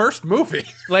since the first movie.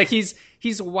 Like he's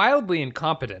wildly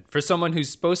incompetent for someone who's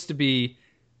supposed to be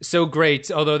so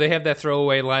great, although they have that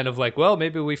throwaway line of like, well,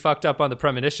 maybe we fucked up on the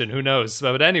premonition. Who knows?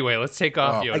 But anyway, let's take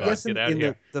off Yoda. I guess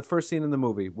in the first scene in the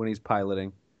movie when he's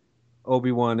piloting,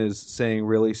 Obi-Wan is saying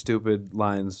really stupid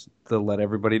lines to let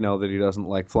everybody know that he doesn't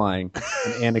like flying.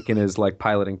 And Anakin is like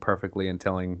piloting perfectly and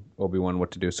telling Obi-Wan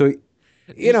what to do. So,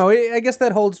 I guess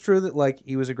that holds true that like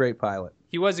he was a great pilot.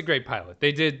 He was a great pilot.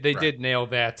 They did nail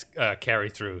that carry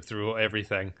through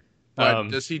everything. But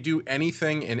does he do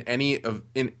anything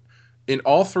in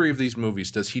all three of these movies?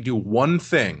 Does he do one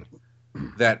thing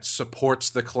that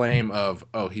supports the claim of,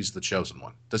 oh, he's the chosen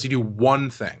one? Does he do one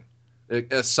thing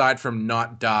aside from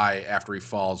not die after he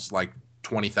falls like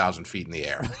 20,000 feet in the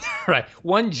air? Right,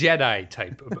 one Jedi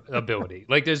type ability.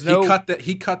 Like there's no.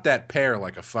 He cut that pear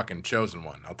like a fucking chosen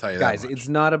one. I'll tell you that. Guys, it's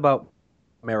not about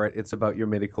merit. It's about your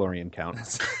midichlorian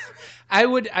count. I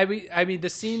mean, the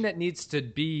scene that needs to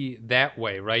be that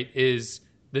way, right, is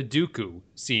the Dooku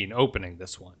scene opening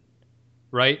this one,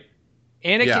 right?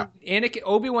 Anakin,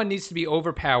 Obi-Wan needs to be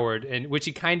overpowered, and which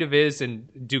he kind of is, and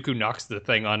Dooku knocks the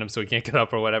thing on him so he can't get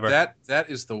up or whatever. That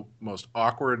is the most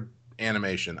awkward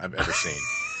animation I've ever seen.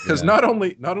 Because not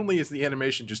only is the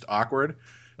animation just awkward,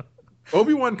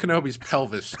 Obi-Wan Kenobi's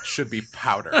pelvis should be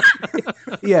powder.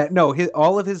 Yeah, no,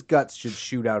 all of his guts should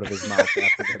shoot out of his mouth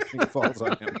after that thing falls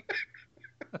on him.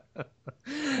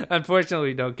 Unfortunately,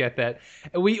 we don't get that.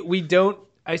 We don't.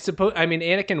 I suppose. I mean,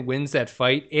 Anakin wins that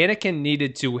fight. Anakin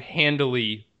needed to handle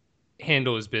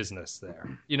his business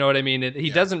there. You know what I mean? He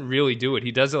doesn't really do it.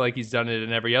 He does it like he's done it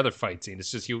in every other fight scene.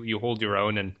 It's just you hold your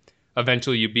own, and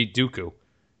eventually you beat Dooku.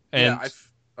 And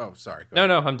sorry. No,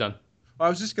 I'm done. I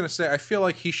was just gonna say, I feel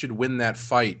like he should win that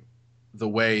fight the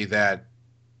way that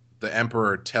the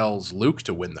Emperor tells Luke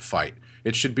to win the fight.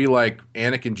 It should be like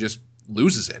Anakin just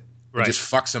loses it. Right. Just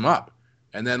fucks him up.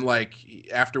 And then like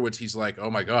afterwards he's like,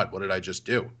 "Oh my god, what did I just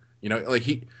do?" Like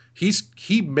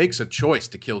he makes a choice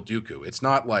to kill Dooku. It's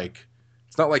not like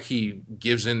he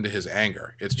gives in to his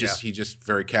anger. It's just he just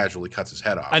very casually cuts his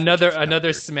head off.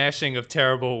 Another smashing of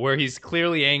terrible where he's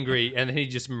clearly angry and then he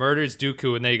just murders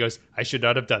Dooku and then he goes, "I should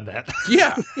not have done that."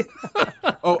 Yeah.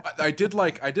 Oh, I did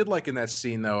like in that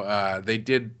scene though. They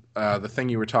did the thing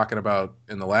you were talking about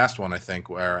in the last one, I think,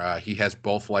 where he has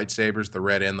both lightsabers, the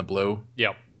red and the blue.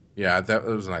 Yep. Yeah, that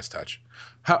was a nice touch.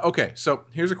 Okay, so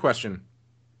here's a question.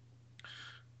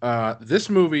 This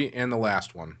movie and the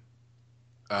last one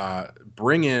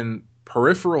bring in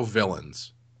peripheral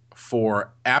villains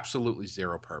for absolutely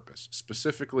zero purpose.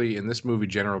 Specifically, in this movie,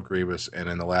 General Grievous, and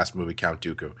in the last movie, Count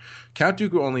Dooku. Count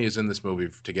Dooku only is in this movie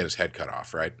to get his head cut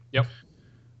off, right? Yep.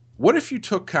 What if you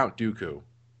took Count Dooku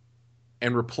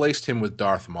and replaced him with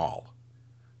Darth Maul?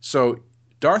 So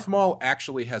Darth Maul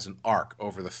actually has an arc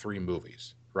over the 3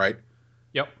 movies, right?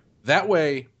 Yep. That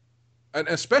way, and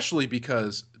especially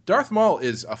because Darth Maul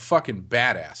is a fucking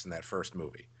badass in that first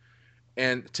movie.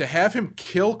 And to have him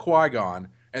kill Qui-Gon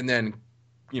and then,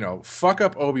 fuck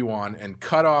up Obi-Wan and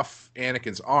cut off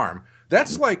Anakin's arm,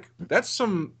 that's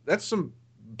some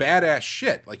badass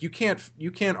shit. Like you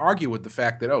can't argue with the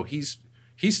fact that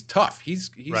he's tough. He's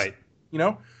right.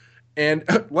 And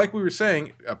like we were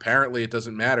saying, apparently it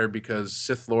doesn't matter because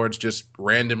Sith Lords just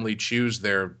randomly choose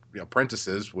their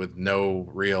apprentices with no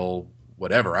real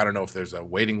whatever. I don't know if there's a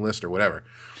waiting list or whatever.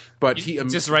 But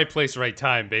just right place, right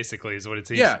time, basically, is what it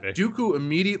seems to be. Dooku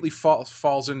immediately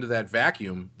falls into that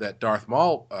vacuum that Darth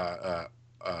Maul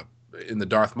in the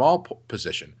Darth Maul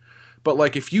position. But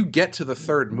like if you get to the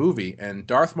third movie and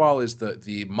Darth Maul is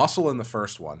the muscle in the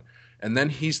first one, and then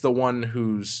he's the one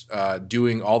who's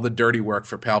doing all the dirty work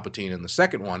for Palpatine in the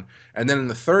second one. And then in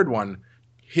the third one,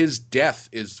 his death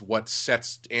is what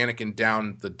sets Anakin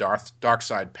down the dark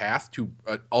side path to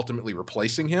ultimately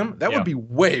replacing him. That would be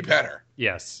way better.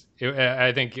 Yes.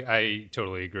 I think I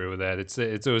totally agree with that.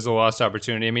 It was a lost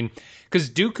opportunity. I mean, because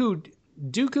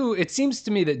Dooku, it seems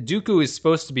to me that Dooku is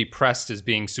supposed to be pressed as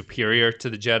being superior to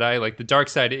the Jedi. Like the dark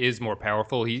side is more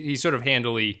powerful. He's sort of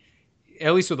handily,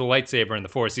 at least with the lightsaber and the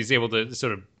Force, he's able to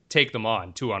sort of take them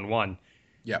on 2-on-1.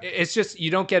 Yeah, it's just you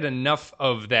don't get enough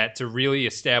of that to really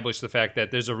establish the fact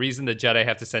that there's a reason the Jedi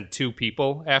have to send 2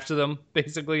 people after them,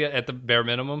 basically at the bare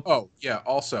minimum. Oh yeah.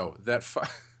 Also,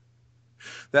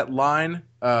 that line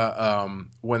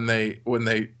when they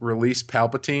release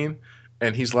Palpatine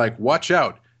and he's like, "Watch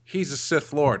out, he's a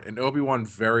Sith Lord," and Obi-Wan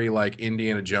very like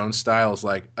Indiana Jones style is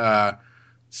like,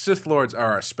 Sith Lords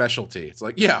are our specialty. It's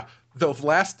like, yeah, the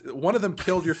last one of them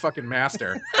killed your fucking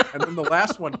master, and then the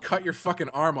last one cut your fucking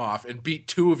arm off and beat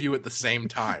two of you at the same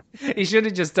time. He should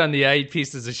have just done the "I eat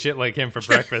pieces of shit like him for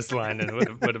breakfast" line, and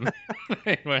would have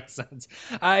made more sense.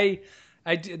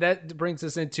 That brings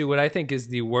us into what I think is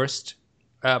the worst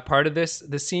part of this: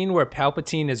 the scene where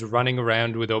Palpatine is running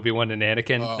around with Obi-Wan and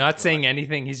Anakin, not saying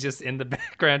anything. He's just in the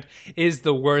background. Is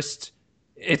the worst.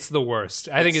 It's the worst.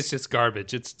 I think it's just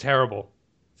garbage. It's terrible.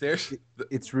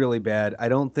 It's really bad. I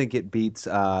don't think it beats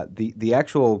the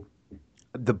actual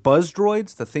buzz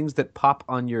droids, the things that pop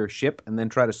on your ship and then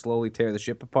try to slowly tear the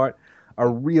ship apart, are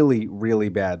really, really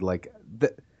bad. Like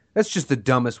that's just the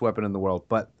dumbest weapon in the world.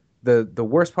 But the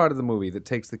worst part of the movie that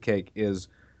takes the cake is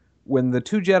when the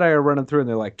two Jedi are running through and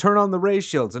they're like, "Turn on the ray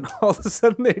shields," and all of a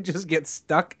sudden they just get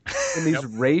stuck in these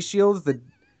ray shields that.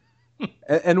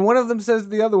 And one of them says to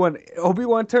the other one,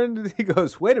 Obi-Wan turned, he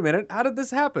goes, "Wait a minute, how did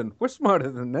this happen? We're smarter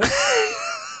than this."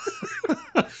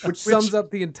 Which sums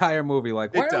up the entire movie.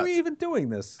 Like, why are we even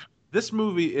doing this? This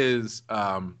movie is,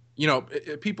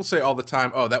 people say all the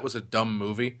time, "Oh, that was a dumb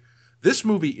movie." This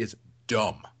movie is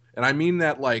dumb. And I mean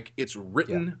that like it's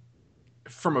written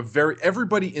from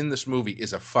everybody in this movie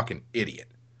is a fucking idiot.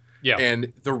 Yeah.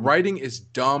 And the writing is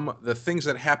dumb. The things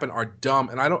that happen are dumb.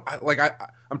 And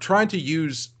I'm trying to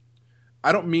use...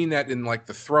 I don't mean that in like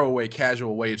the throwaway,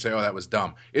 casual way you say, "Oh, that was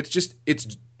dumb."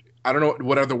 It's I don't know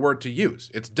what other word to use.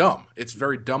 It's dumb. It's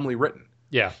very dumbly written.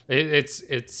 Yeah,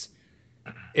 it's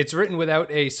written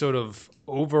without a sort of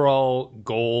overall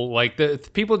goal. Like the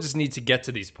people just need to get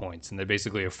to these points, and they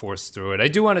basically are forced through it. I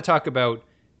do want to talk about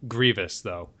Grievous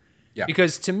though,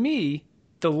 because to me,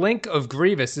 the link of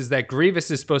Grievous is that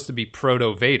Grievous is supposed to be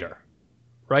Proto Vader,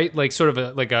 right? Like sort of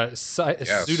a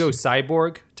pseudo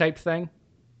cyborg type thing.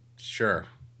 Sure.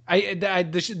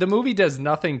 The movie does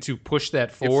nothing to push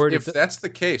that forward. If that's the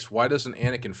case, why doesn't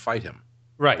Anakin fight him?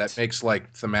 Right. That makes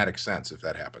like thematic sense if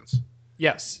that happens.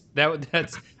 Yes.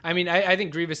 That's. I mean, I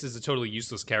think Grievous is a totally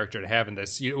useless character to have in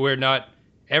this. We're not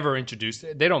ever introduced.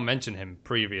 They don't mention him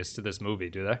previous to this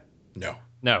movie, do they? No.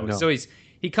 So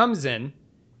he comes in.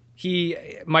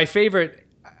 My favorite.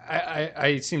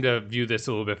 I seem to view this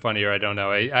a little bit funnier. I don't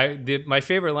know. My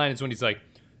favorite line is when he's like,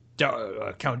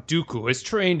 "Count Dooku has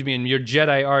trained me in your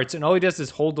Jedi arts," and all he does is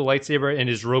hold the lightsaber and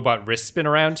his robot wrists spin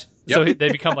around. Yep. So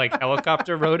they become like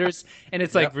helicopter rotors. And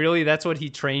it's like, really, that's what he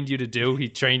trained you to do? He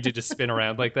trained you to spin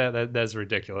around like that? That's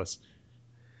ridiculous.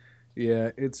 Yeah,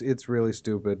 it's really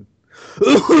stupid.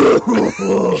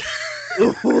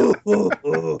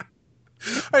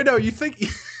 I know, you think...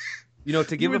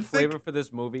 to give a flavor for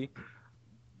this movie,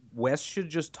 Wes should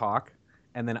just talk,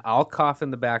 and then I'll cough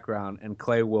in the background, and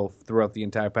Clay will, throughout the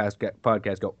entire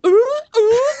podcast, go, "Ooh, ooh,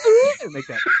 ooh," and make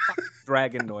that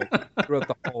dragon noise throughout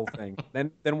the whole thing.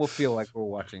 Then we'll feel like we're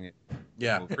watching it.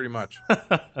 Yeah, pretty much.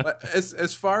 But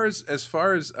as far as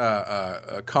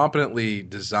competently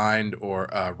designed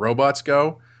or robots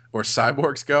go or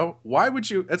cyborgs go, why would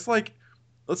you? It's like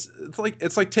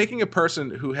taking a person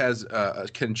who has a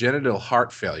congenital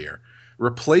heart failure,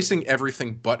 replacing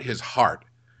everything but his heart,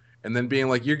 and then being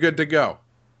like, "You're good to go."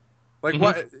 Like,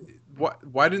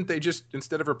 why didn't they just,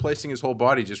 instead of replacing his whole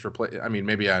body, just replace? I mean,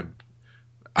 maybe I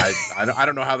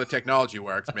don't know how the technology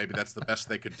works. Maybe that's the best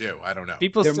they could do. I don't know.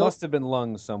 There must have been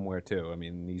lungs somewhere too. I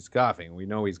mean, he's coughing. We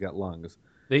know he's got lungs.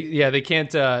 They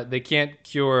can't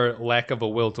cure lack of a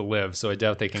will to live. So I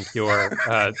doubt they can cure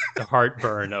the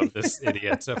heartburn of this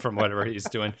idiot from whatever he's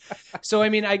doing. So I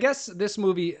mean, I guess this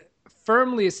movie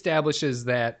firmly establishes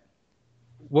that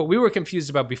what we were confused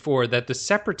about before, that the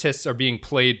Separatists are being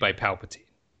played by Palpatine,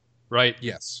 right?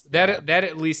 Yes. That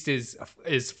at least is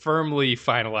firmly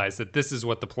finalized, that this is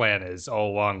what the plan is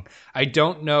all along. I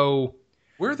don't know.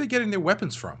 Where are they getting their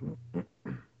weapons from?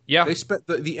 Yeah. They spent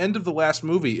the end of the last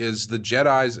movie is the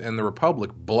Jedis and the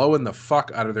Republic blowing the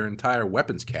fuck out of their entire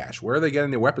weapons cache. Where are they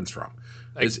getting their weapons from?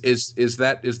 Is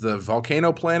the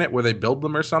volcano planet where they build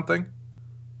them or something?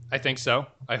 I think so.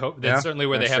 I hope that's certainly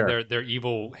where they have their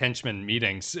evil henchmen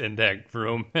meetings in that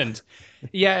room. And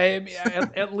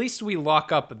at least we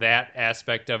lock up that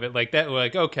aspect of it. Like that,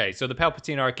 like, okay, so the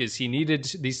Palpatine arc is he needed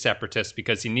these Separatists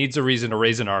because he needs a reason to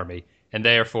raise an army. And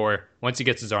therefore, once he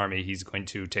gets his army, he's going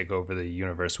to take over the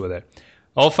universe with it.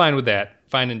 All fine with that.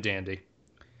 Fine and dandy.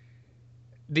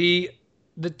 The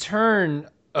turn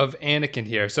of Anakin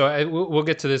here. So we'll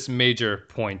get to this major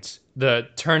point. The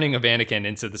turning of Anakin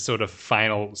into the sort of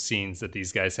final scenes that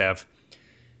these guys have.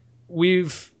 We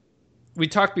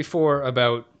talked before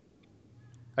about,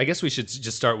 I guess we should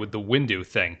just start with the Windu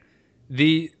thing.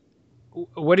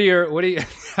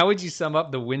 How would you sum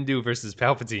up the Windu versus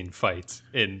Palpatine fight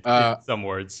in some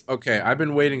words? Okay, I've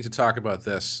been waiting to talk about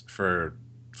this for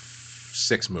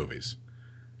 6 movies.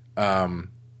 In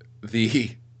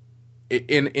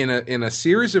a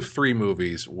series of 3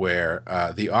 movies where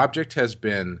the object has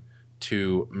been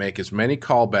to make as many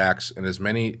callbacks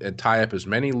and tie up as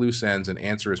many loose ends and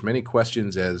answer as many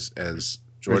questions as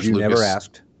George Lucas never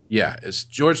asked. Yeah, as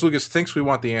George Lucas thinks we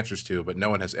want the answers to, but no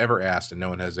one has ever asked and no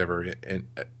one has ever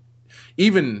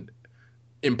even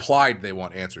implied they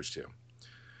want answers to.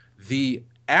 The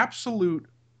absolute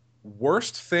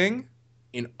worst thing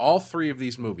in all 3 of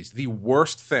these movies, the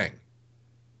worst thing,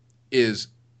 is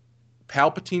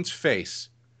Palpatine's face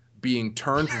being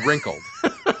turned wrinkled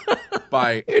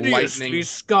by lightning,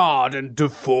 scarred and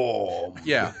deformed.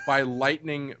 Yeah, by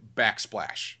lightning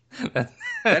backsplash.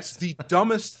 That's the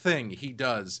dumbest thing he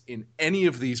does in any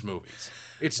of these movies.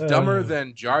 It's dumber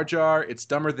than Jar Jar. It's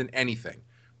dumber than anything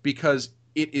because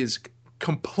it is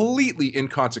completely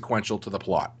inconsequential to the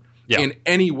plot in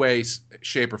any way,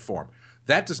 shape, or form.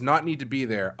 That does not need to be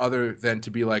there other than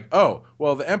to be like, oh,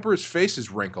 well, the Emperor's face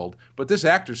is wrinkled, but this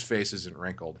actor's face isn't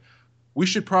wrinkled. We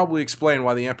should probably explain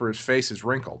why the Emperor's face is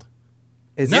wrinkled.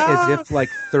 As if like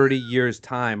 30 years'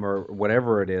 time or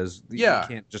whatever it is, you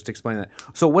can't just explain that.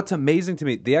 So what's amazing to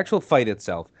me, the actual fight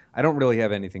itself, I don't really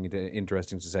have anything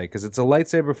interesting to say because it's a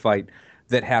lightsaber fight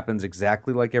that happens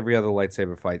exactly like every other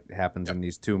lightsaber fight happens in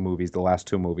these 2 movies, the last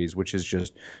 2 movies, which is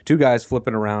just 2 guys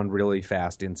flipping around really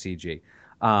fast in CG.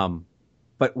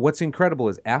 But what's incredible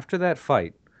is after that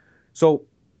fight, so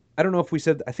I don't know if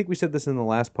I think we said this in the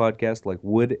last podcast, like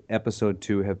would episode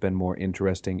 2 have been more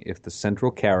interesting if the central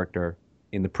character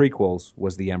in the prequels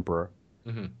was the Emperor?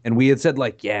 Mm-hmm. And we had said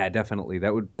like, yeah, definitely.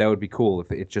 That would be cool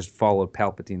if it just followed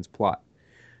Palpatine's plot.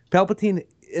 Palpatine,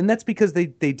 and that's because they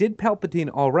did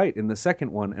Palpatine all right in the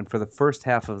second one and for the first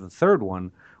half of the third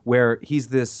one, where he's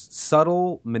this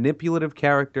subtle, manipulative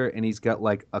character and he's got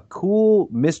like a cool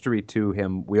mystery to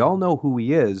him. We all know who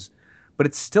he is, but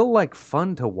it's still like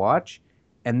fun to watch.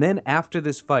 And then after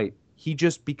this fight, he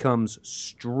just becomes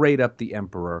straight up the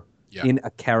Emperor in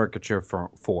a caricature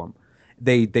form.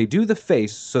 They do the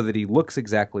face so that he looks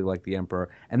exactly like the Emperor,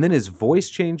 and then his voice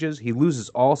changes. He loses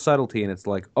all subtlety, and it's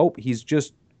like, oh, he's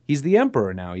the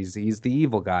Emperor now. He's the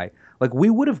evil guy. Like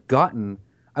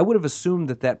I would have assumed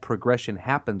that progression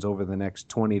happens over the next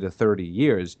 20 to 30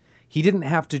 years. He didn't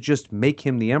have to just make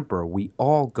him the Emperor. We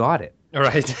all got it. All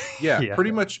right. Yeah,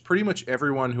 pretty much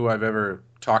everyone who I've ever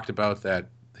talked about that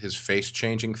his face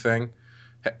changing thing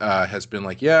has been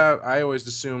like, yeah, I always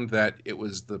assumed that it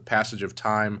was the passage of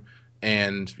time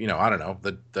and, I don't know,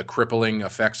 the crippling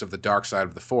effects of the dark side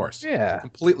of the Force. Yeah.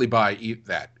 Completely buy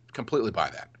that. Completely buy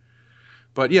that.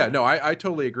 But yeah, no, I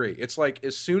totally agree. It's like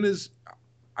as soon as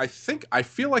I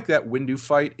feel like that Windu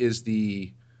fight is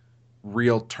the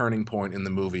real turning point in the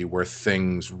movie where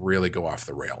things really go off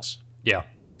the rails. Yeah.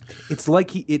 It's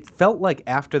like it felt like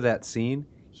after that scene,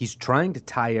 he's trying to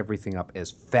tie everything up as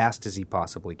fast as he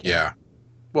possibly can. Yeah.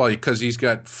 Well, because he's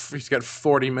got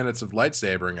 40 minutes of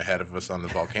lightsabering ahead of us on the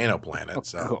volcano planet.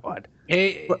 So. God.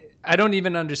 Hey, I don't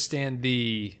even understand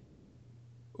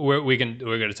we're going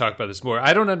to talk about this more.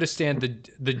 I don't understand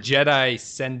the Jedi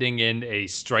sending in a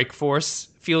strike force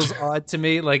feels odd to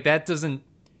me. Like it doesn't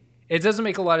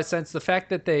make a lot of sense. The fact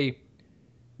that the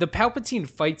Palpatine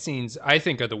fight scenes, I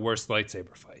think, are the worst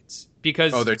lightsaber fights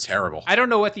because they're terrible. I don't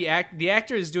know what the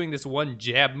actor is doing this one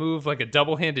jab move, like a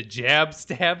double-handed jab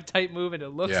stab type move, and it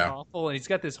looks awful. And he's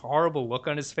got this horrible look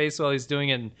on his face while he's doing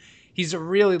it. And he's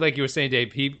really, like you were saying,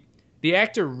 Dave, the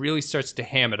actor really starts to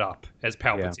ham it up as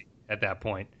Palpatine at that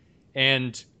point.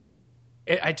 And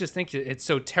I just think it's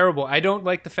so terrible. I don't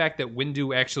like the fact that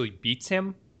Windu actually beats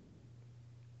him.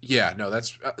 Yeah, no,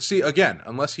 that's see again.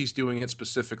 Unless he's doing it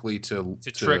specifically to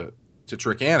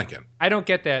trick Anakin, I don't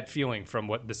get that feeling from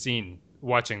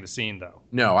watching the scene though.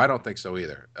 No, I don't think so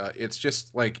either. It's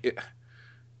just like,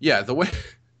 the way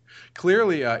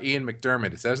clearly Ian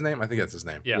McDiarmid, is that his name? I think that's his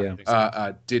name.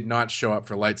 Yeah. Did not show up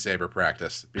for lightsaber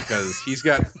practice because he's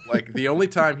got like the only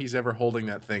time he's ever holding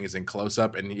that thing is in close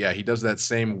up, and he does that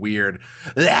same weird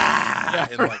like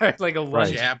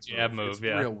a jab move. It's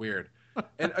real weird.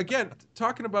 And again,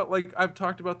 talking about like I've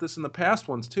talked about this in the past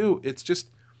ones too. It's just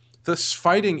this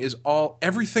fighting is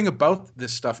everything about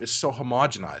this stuff is so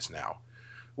homogenized now.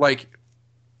 Like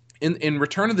in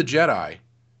Return of the Jedi,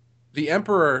 the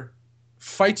Emperor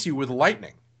fights you with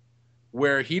lightning,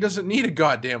 where he doesn't need a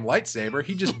goddamn lightsaber.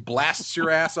 He just blasts your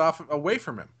ass off away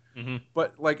from him. Mm-hmm.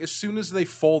 But like as soon as they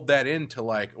fold that into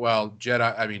like, well,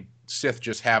 Sith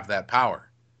just have that power.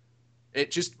 It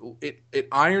just it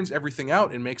irons everything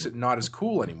out and makes it not as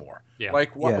cool anymore. Yeah.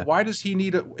 Like why does he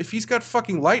need if he's got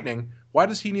fucking lightning, why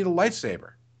does he need a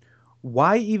lightsaber?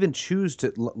 Why even choose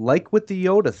to, like with the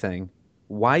Yoda thing,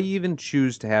 why even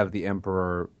choose to have the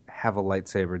Emperor have a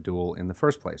lightsaber duel in the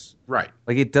first place. Right.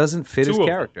 Like, it doesn't fit his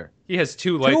character. He has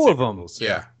two lightsaber duels.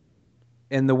 Yeah.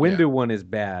 And the Windu one is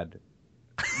bad.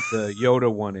 The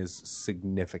Yoda one is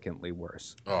significantly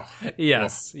worse. Oh.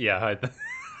 Yes. Yeah.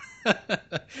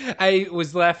 I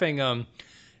was laughing.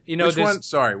 Which one?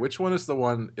 Sorry, which one is the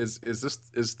one? Is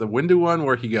the Windu one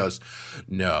where he goes,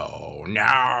 no.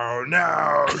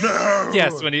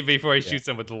 Yes, before he shoots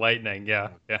him with the lightning. Yeah.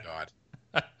 Oh, God.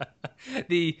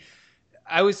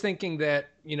 I was thinking that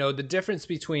the difference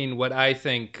between what I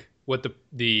think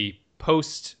the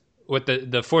Force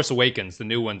Awakens, the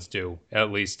new ones do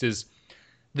at least, is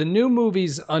the new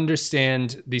movies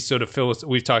understand the sort of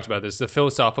we've talked about this, the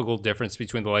philosophical difference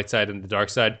between the light side and the dark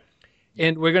side.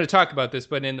 And we're going to talk about this,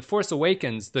 but in The Force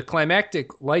Awakens, the climactic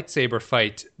lightsaber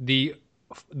fight, the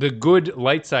good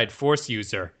light side Force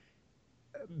user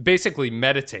basically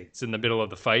meditates in the middle of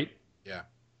the fight. Yeah.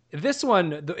 This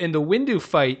one, in the Windu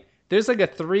fight, there's like a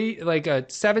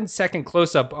 7-second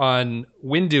close-up on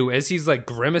Windu as he's like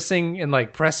grimacing and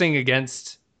like pressing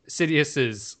against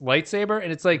Sidious's lightsaber.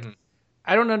 And it's like,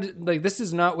 I don't this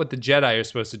is not what the Jedi are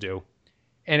supposed to do.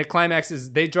 And it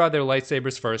climaxes, they draw their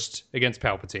lightsabers first against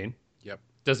Palpatine. Yep.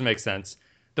 Doesn't make sense.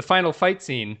 The final fight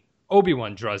scene,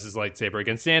 Obi-Wan draws his lightsaber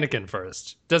against Anakin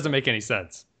first. Doesn't make any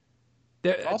sense.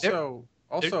 Also,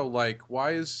 like,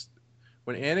 why is...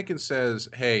 When Anakin says,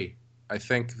 hey, I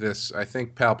think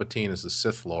Palpatine is the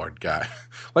Sith Lord guy.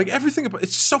 Like, everything about...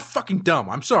 It's so fucking dumb.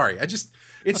 I'm sorry.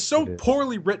 It's so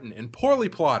poorly written and poorly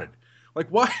plotted. Like,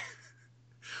 why...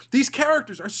 These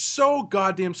characters are so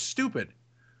goddamn stupid.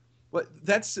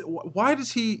 Why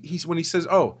does he's when he says,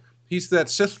 oh, he's that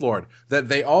Sith Lord that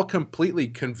they all completely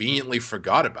conveniently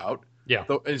forgot about. Yeah.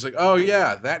 And he's like, oh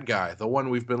yeah, that guy, the one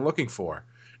we've been looking for.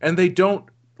 And they don't,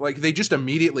 they just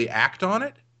immediately act on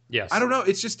it. Yes. I don't know.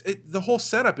 It's just, the whole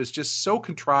setup is just so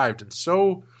contrived and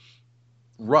so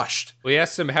rushed. We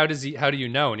asked him, how do you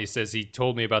know? And he says, he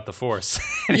told me about the Force.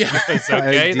 Yeah.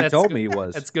 Okay. He told me he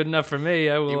was. That's good enough for me.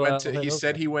 I will. He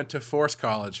said he went to Force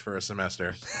College for a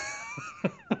semester.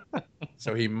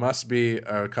 So he must be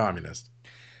a communist.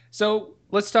 So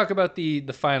let's talk about the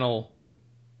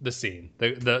scene,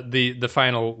 the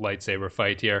final lightsaber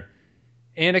fight here.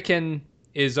 Anakin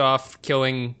is off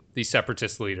killing the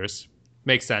Separatist leaders.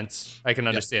 Makes sense. I can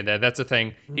understand that. That's a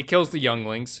thing. He kills the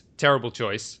younglings. Terrible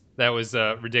choice. That was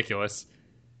ridiculous.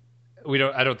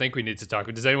 I don't think we need to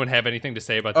talk. Does anyone have anything to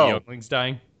say about the younglings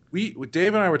dying?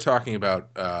 Dave and I were talking about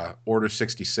Order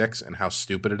 66 and how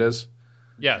stupid it is.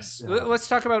 Yes. Yeah. Let's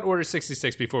talk about Order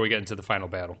 66 before we get into the final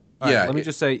battle. Let me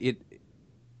just say it.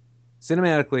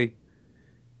 Cinematically, it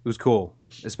was cool,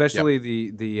 especially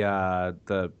the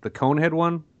Conehead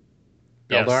one.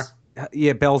 Beldar.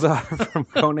 Yeah, Beldar from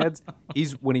Coneheads.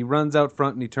 When he runs out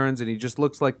front and he turns and he just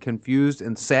looks like confused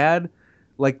and sad.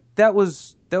 Like that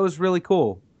was really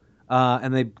cool.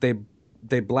 And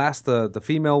they blast the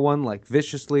female one like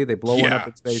viciously. They blow one up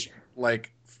its face.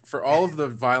 Like for all of the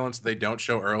violence they don't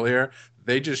show earlier,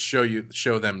 they just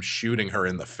show them shooting her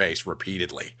in the face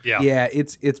repeatedly. Yeah,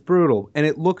 it's brutal and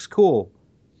it looks cool,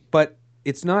 but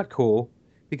it's not cool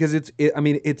because it's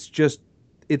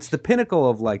the pinnacle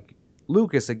of like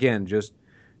Lucas again, just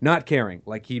not caring.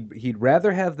 Like he'd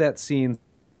rather have that scene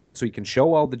so he can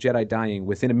show all the Jedi dying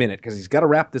within a minute because he's got to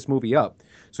wrap this movie up.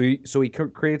 So he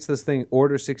creates this thing,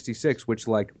 Order 66, which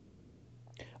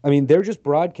they're just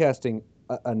broadcasting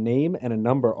a name and a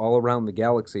number all around the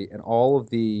galaxy, and all of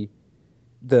the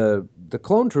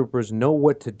clone troopers know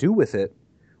what to do with it,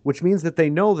 which means that they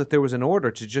know that there was an order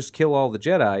to just kill all the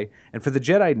Jedi, and for the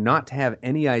Jedi not to have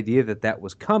any idea that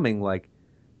was coming,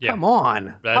 come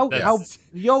on. How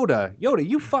Yoda,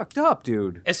 you fucked up,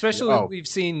 dude. Especially when we've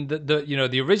seen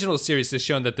the original series has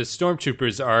shown that the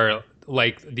stormtroopers are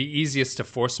like the easiest to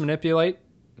force manipulate.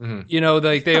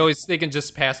 Mm-hmm. They can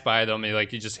just pass by them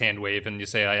and you just hand wave and you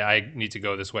say I need to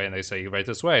go this way and they say right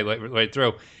this way, right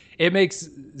through. It makes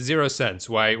zero sense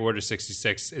why Order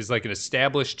 66 is like an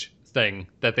established thing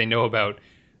that they know about.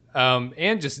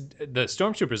 And just the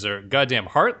stormtroopers are goddamn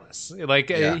heartless.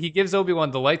 He gives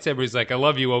Obi-Wan the lightsaber. He's like, I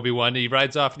love you, Obi-Wan. He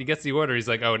rides off and he gets the order. He's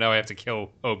like, oh, now I have to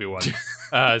kill Obi-Wan.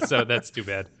 So that's too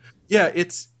bad. Yeah,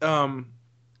 it's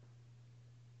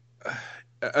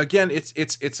again,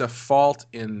 it's a fault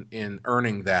in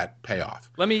earning that payoff.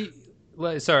 Let me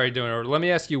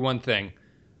ask you one thing.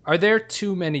 Are there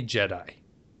too many Jedi?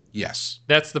 Yes.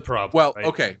 That's the problem. Well, right?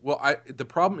 okay. Well, the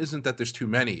problem isn't that there's too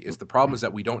many. The problem is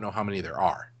that we don't know how many there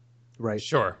are. Right.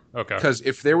 Sure. Okay. Because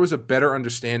if there was a better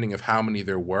understanding of how many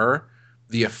there were,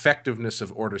 the effectiveness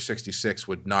of Order 66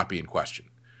 would not be in question.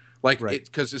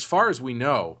 Because as far as we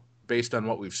know, based on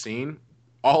what we've seen,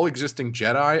 all existing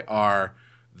Jedi are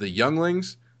the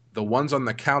younglings, the ones on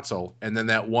the council, and then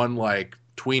that one like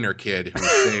tweener kid who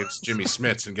saves Jimmy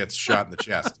Smits and gets shot in the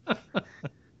chest.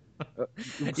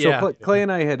 So Clay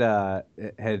and I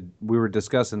had we were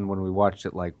discussing when we watched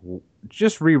it, like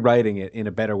just rewriting it in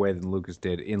a better way than Lucas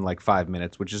did in like 5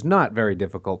 minutes, which is not very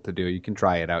difficult to do. You can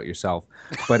try it out yourself.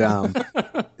 But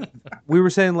we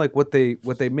were saying like what they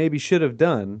maybe should have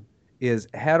done is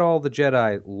had all the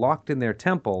Jedi locked in their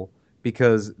temple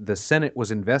because the Senate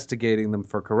was investigating them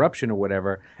for corruption or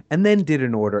whatever, and then did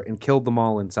an order and killed them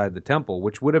all inside the temple,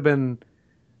 which would have been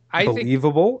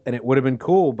believable and it would have been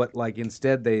cool, but like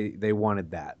instead they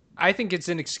wanted that. I think it's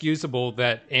inexcusable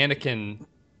that Anakin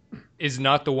is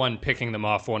not the one picking them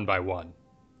off one by one.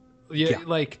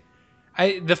 Like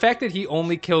the fact that he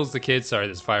only kills the kids. Sorry,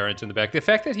 there's fire ant in the back. The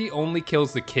fact that he only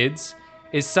kills the kids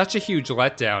is such a huge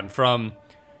letdown. From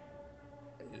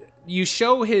you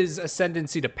show his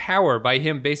ascendancy to power by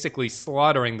him basically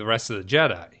slaughtering the rest of the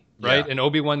Jedi, right? And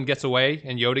Obi-Wan gets away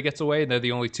and Yoda gets away, and they're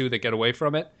the only two that get away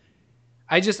from it.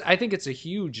 I think it's a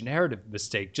huge narrative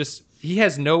mistake. Just he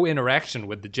has no interaction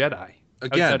with the Jedi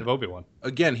outside of Obi-Wan.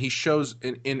 Again, he shows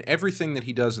in everything that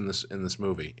he does in this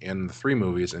movie, in the 3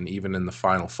 movies, and even in the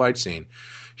final fight scene,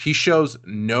 he shows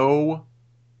no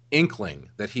inkling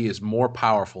that he is more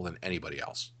powerful than anybody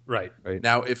else. Right.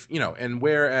 Now, if and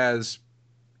whereas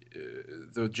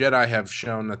the Jedi have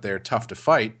shown that they're tough to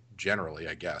fight, generally,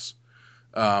 I guess.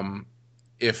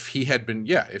 If he had been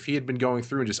going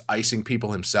through and just icing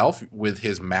people himself with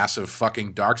his massive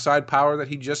fucking dark side power that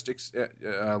he just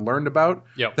learned about,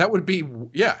 that would be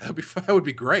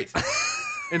great.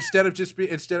 instead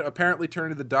of apparently turning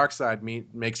to the dark side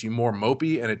makes you more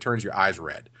mopey and it turns your eyes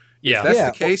red. Yeah.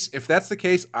 If that's the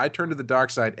case, I turn to the dark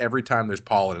side every time there's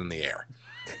pollen in the air.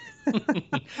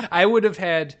 I would have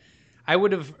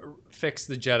fixed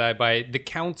the Jedi by the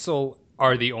Council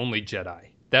are the only Jedi.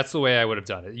 That's the way I would have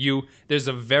done it. There's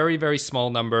a very, very small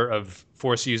number of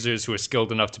Force users who are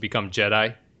skilled enough to become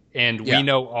Jedi, and we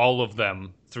know all of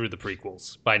them through the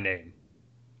prequels by name.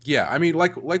 Yeah, I mean,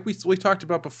 like we talked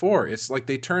about before, it's like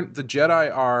the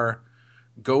Jedi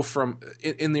go from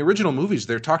in the original movies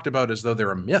they're talked about as though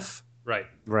they're a myth. Right.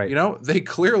 They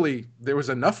clearly, there was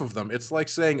enough of them. It's like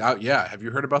saying, have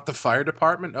you heard about the fire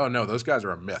department? Oh no, those guys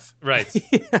are a myth. Right.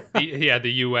 The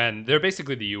UN. They're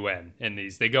basically the UN in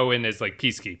these. They go in as like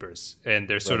peacekeepers, and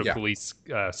they're sort of police,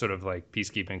 sort of like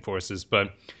peacekeeping forces.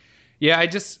 But I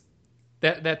just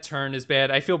that turn is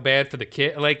bad. I feel bad for the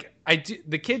kid. Like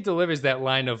the kid delivers that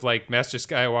line of like Master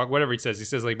Skywalker, whatever he says. He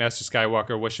says like Master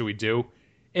Skywalker, what should we do?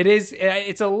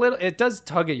 It does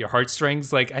tug at your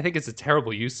heartstrings. Like, I think it's a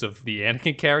terrible use of the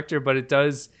Anakin character, but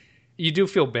you do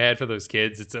feel bad for those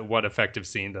kids. It's a one effective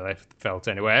scene that I felt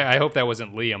anyway. I hope that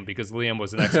wasn't Liam, because Liam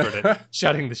was an expert at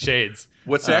shutting the shades.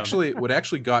 What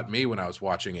actually got me when I was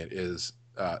watching it is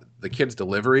the kid's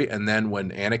delivery, and then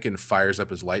when Anakin fires up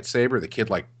his lightsaber, the kid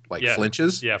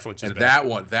flinches. Yeah, flinches. And bad.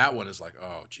 that one is like,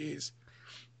 oh, geez.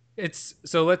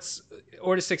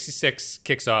 Order 66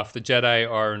 kicks off. The Jedi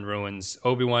are in ruins.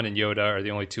 Obi-Wan and Yoda are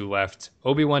the only two left.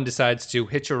 Obi-Wan decides to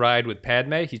hitch a ride with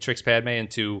Padme. He tricks Padme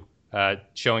into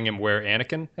showing him where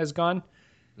Anakin has gone.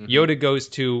 Mm-hmm. Yoda goes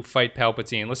to fight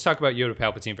Palpatine. Let's talk about Yoda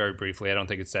Palpatine very briefly. I don't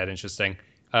think it's that interesting.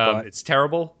 It's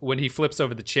terrible. When he flips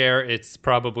over the chair, it's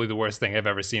probably the worst thing I've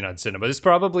ever seen on cinema. It's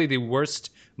probably the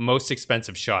worst, most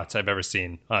expensive shots I've ever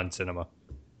seen on cinema.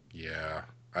 Yeah.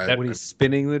 When he's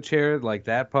spinning the chair, like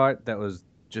that part, that was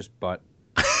just butt.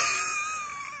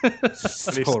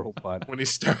 Total butt. When he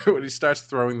starts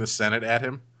throwing the Senate at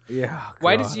him. Yeah. God.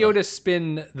 Why does Yoda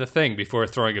spin the thing before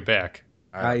throwing it back?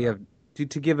 I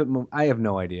have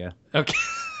no idea. Okay.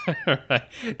 Right.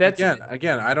 That's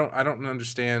again. I don't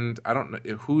understand. I don't know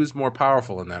who is more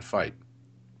powerful in that fight.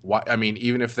 Why? I mean,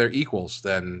 even if they're equals,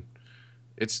 then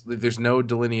there's no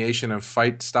delineation of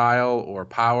fight style or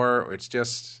power. It's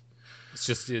just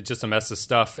a mess of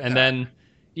stuff. And then,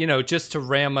 just to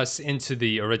ram us into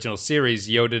the original series,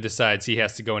 Yoda decides he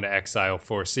has to go into exile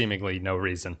for seemingly no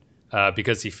reason,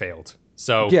 because he failed.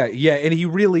 So yeah, and he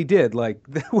really did. Like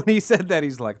when he said that,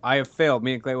 he's like, "I have failed."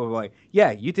 Me and Clay were like,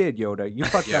 "Yeah, you did, Yoda. You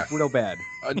fucked up real bad."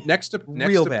 Next to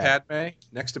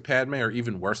Padme, or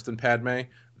even worse than Padme,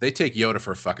 they take Yoda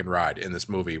for a fucking ride in this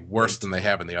movie, worse than they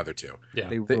have in the other two. Yeah,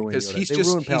 they ruined Yoda. They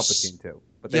ruined Palpatine too.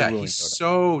 But he's Yoda.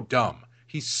 So dumb.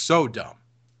 He's so dumb.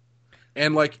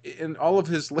 And like in all of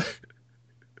his,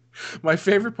 my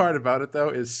favorite part about it though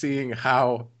is seeing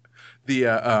how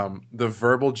the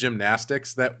verbal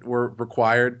gymnastics that were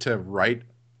required to write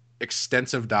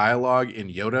extensive dialogue in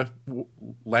Yoda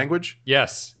language.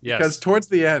 Yes. Because towards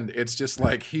the end, it's just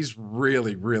like he's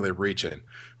really, really reaching.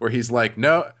 Where he's like,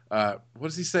 no, what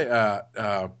does he say?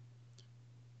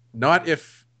 Not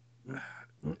if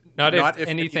Not if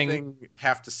anything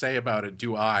have to say about it,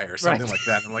 do I, or something like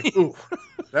that. I'm like, ooh,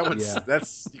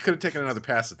 that's you could have taken another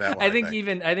pass at that one. I think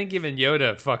even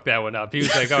Yoda fucked that one up. He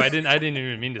was like, oh, I didn't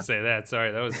even mean to say that.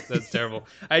 Sorry, that's terrible.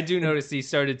 I do notice he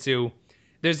started to.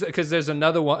 There's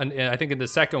another one, and I think in the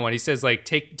second one he says like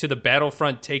 "take to the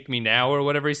battlefront, take me now" or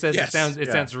whatever he says. Yes,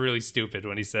 it sounds really stupid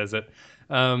when he says it.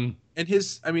 And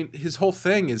his whole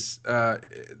thing is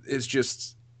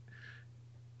just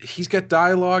he's got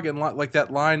dialogue and like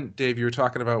that line, Dave, you were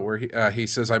talking about where he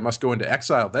says, "I must go into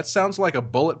exile." That sounds like a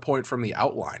bullet point from the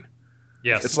outline.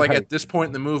 Yes, it's like at this point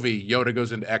in the movie, Yoda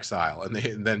goes into exile, and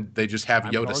then they just have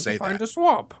Yoda say that. Find a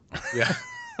swamp. Yeah.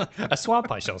 A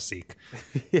swamp I shall seek.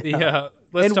 Yeah.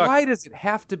 Why does it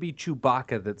have to be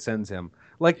Chewbacca that sends him?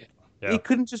 Like, it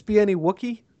couldn't just be any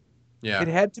Wookiee. Yeah. It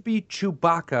had to be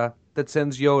Chewbacca that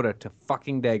sends Yoda to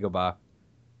fucking Dagobah.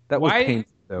 That was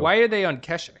painful. Why are they on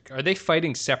Kashyyyk? Are they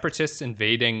fighting separatists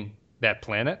invading that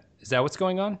planet? Is that what's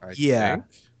going on? Yeah.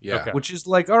 Okay. Which is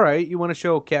like, all right, you want to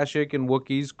show Kashyyyk and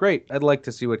Wookiees? Great. I'd like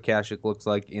to see what Kashyyyk looks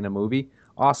like in a movie.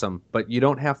 Awesome. But you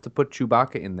don't have to put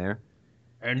Chewbacca in there.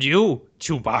 And you,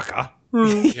 Chewbacca.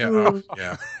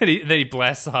 Yeah. Then he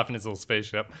blasts off in his little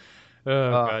spaceship.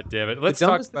 Oh, God damn it. Let's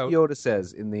talk about... The Yoda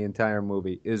says in the entire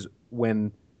movie is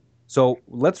when... So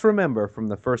let's remember from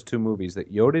the first two movies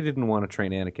that Yoda didn't want to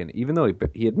train Anakin, even though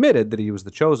he admitted that he was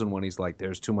the chosen one. He's like,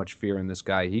 there's too much fear in this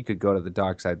guy. He could go to the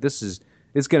dark side.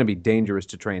 It's going to be dangerous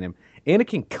to train him.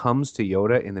 Anakin comes to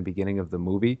Yoda in the beginning of the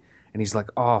movie, and he's like,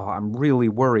 oh, I'm really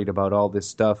worried about all this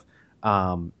stuff.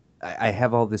 I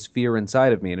have all this fear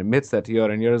inside of me, and admits that to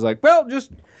Yoda, and Yoda's like, well,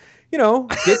 just, get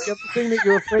the thing that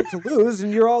you're afraid to lose,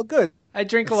 and you're all good. I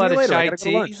drink a lot of chai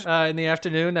tea in the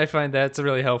afternoon. I find that's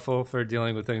really helpful for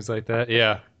dealing with things like that.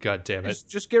 Yeah, God damn it.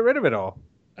 Just get rid of it all.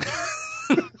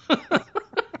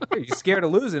 You're scared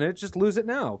of losing it, just lose it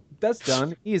now. That's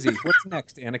done. Easy. What's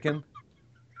next, Anakin?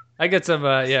 I got some,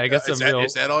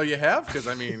 Is that all you have? Because,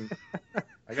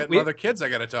 I got other kids I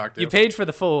got to talk to. You paid for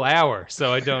the full hour,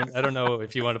 so I don't know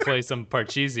if you want to play some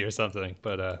Parcheesi or something.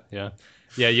 But yeah,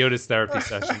 Yoda's therapy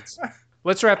sessions.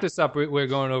 Let's wrap this up. We're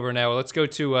going over now. Let's go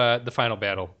to the final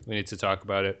battle. We need to talk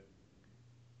about it.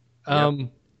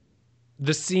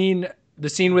 The scene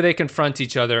where they confront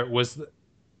each other was.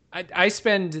 I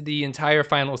spend the entire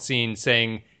final scene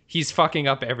saying he's fucking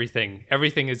up everything.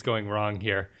 Everything is going wrong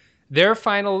here. Their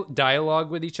final dialogue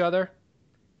with each other.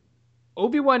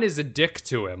 Obi-Wan is a dick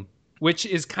to him, which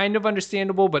is kind of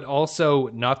understandable, but also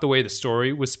not the way the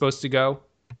story was supposed to go.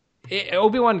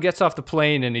 Obi-Wan gets off the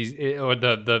plane or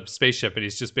the spaceship, and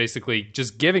he's just basically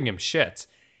just giving him shit.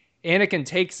 Anakin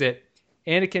takes it.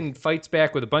 Anakin fights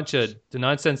back with a bunch of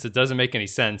nonsense that doesn't make any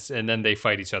sense, and then they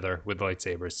fight each other with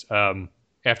lightsabers.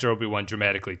 After Obi-Wan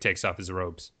dramatically takes off his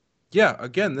robes. Yeah,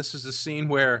 again, this is a scene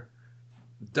where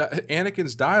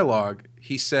Anakin's dialogue,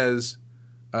 he says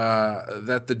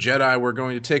that the Jedi were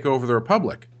going to take over the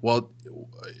Republic. Well,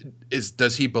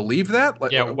 does he believe that?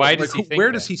 Like, yeah, why does he think where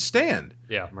that? Does he stand?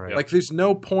 Yeah, right. Like, there's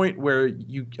no point where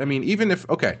even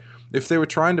if they were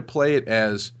trying to play it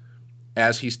as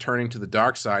he's turning to the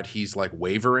dark side, he's like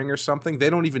wavering or something. They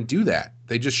don't even do that.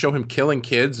 They just show him killing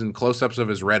kids and close-ups of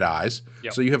his red eyes.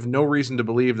 Yep. So you have no reason to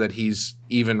believe that he's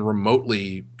even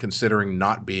remotely considering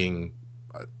not being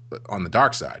on the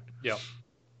dark side. Yeah.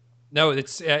 No,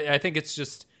 I think it's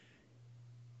just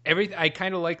I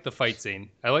kind of like the fight scene.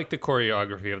 I like the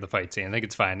choreography of the fight scene. I think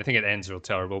it's fine. I think it ends real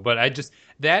terrible, but I just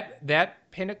that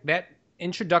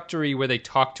introductory where they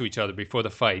talk to each other before the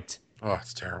fight. Oh,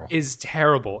 it's terrible. Is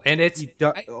terrible, and it's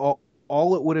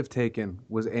all it would have taken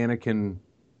was Anakin.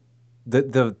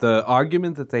 The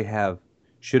argument that they have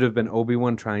should have been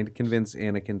Obi-Wan trying to convince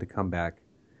Anakin to come back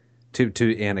to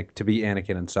be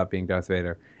Anakin and stop being Darth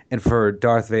Vader, and for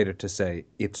Darth Vader to say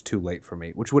it's too late for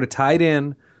me, which would have tied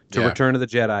in to Return of the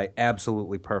Jedi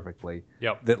absolutely perfectly.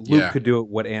 Yep. That Luke could do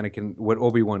what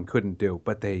Obi-Wan couldn't do,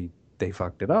 but they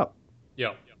fucked it up.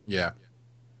 Yep. Yeah.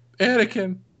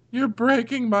 Anakin, you're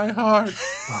breaking my heart.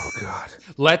 Oh God.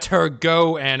 Let her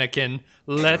go, Anakin.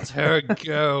 Let her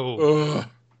go.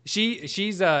 She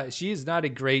is not a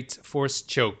great force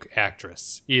choke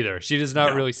actress either. She does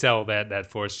not really sell that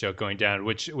force choke going down,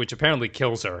 which apparently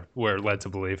kills her. We're led to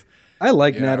believe. I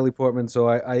like Natalie Portman, so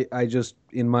I just,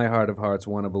 in my heart of hearts,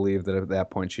 want to believe that at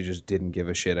that point she just didn't give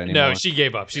a shit anymore. No, she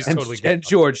gave up. She's totally gave up. And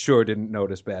George sure didn't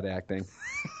notice bad acting.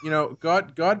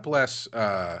 God bless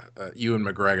Ewan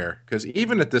McGregor, because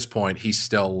even at this point he's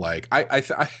still like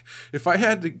if I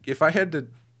had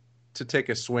to take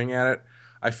a swing at it,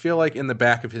 I feel like in the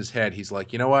back of his head he's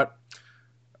like, you know what,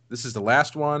 this is the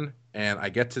last one, and I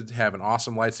get to have an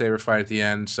awesome lightsaber fight at the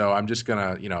end, so I'm just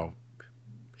gonna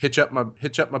hitch up my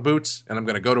boots, and I'm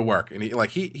going to go to work. And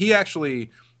he actually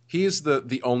is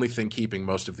the only thing keeping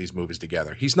most of these movies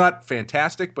together. He's not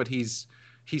fantastic, but he's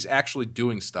actually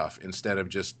doing stuff instead of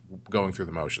just going through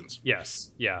the motions.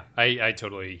 Yes, yeah, I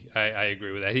totally I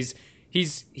agree with that.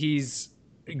 He's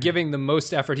giving the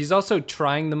most effort. He's also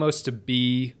trying the most to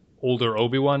be older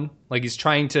Obi-Wan. Like, he's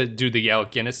trying to do the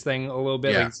Alec Guinness thing a little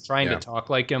bit. Yeah, like, he's trying to talk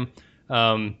like him.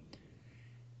 And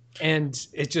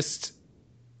it just...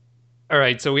 All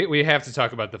right, so we have to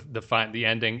talk about the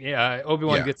ending.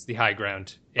 Obi-Wan gets the high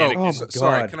ground. Oh my God.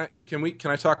 Sorry,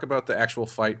 can I talk about the actual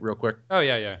fight real quick? Oh,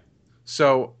 yeah.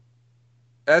 So,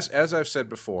 as I've said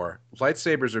before,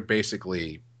 lightsabers are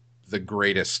basically the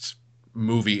greatest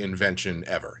movie invention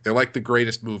ever. They're like the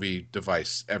greatest movie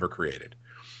device ever created.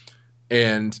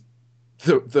 And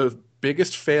the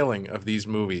biggest failing of these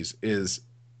movies is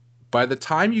by the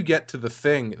time you get to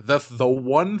the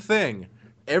one thing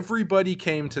everybody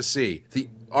came to see,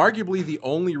 arguably the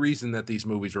only reason that these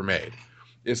movies were made,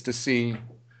 is to see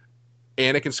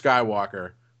Anakin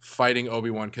Skywalker fighting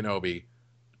Obi-Wan Kenobi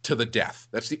to the death.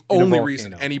 That's the only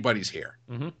reason anybody's here.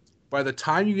 Mm-hmm. By the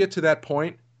time you get to that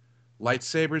point,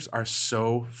 lightsabers are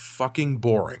so fucking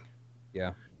boring.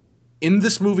 Yeah. In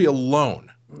this movie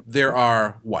alone, there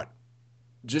are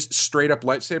just straight up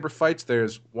lightsaber fights.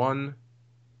 There's 1,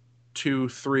 2,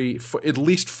 3, at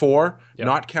least 4,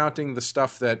 not counting the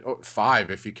stuff that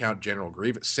 5 if you count General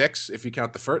Grievous, 6 if you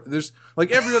count the first. There's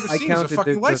like every other scene is a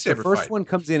fucking lightsaber fight. The first one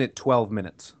comes in at 12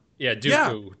 minutes. Yeah,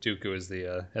 Dooku is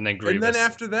the and then Grievous. And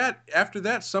then after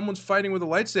that, someone's fighting with a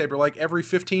lightsaber like every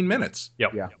 15 minutes.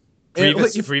 Yep. Yeah.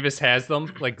 Grievous has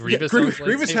them. Like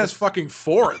Grievous has fucking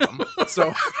 4 of them. So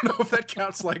I don't know if that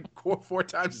counts like 4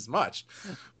 times as much.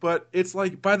 But it's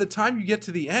like by the time you get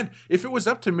to the end, if it was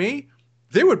up to me,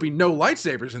 there would be no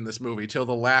lightsabers in this movie till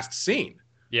the last scene.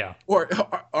 Yeah. Or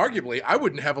arguably, I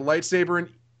wouldn't have a lightsaber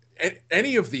in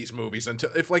any of these movies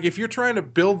until if you're trying to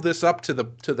build this up to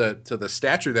the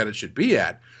stature that it should be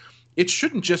at, it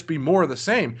shouldn't just be more of the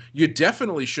same. You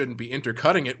definitely shouldn't be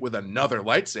intercutting it with another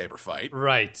lightsaber fight.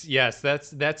 Right. Yes,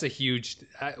 that's a huge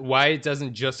why it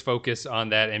doesn't just focus on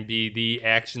that and be the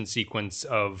action sequence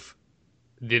of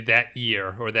that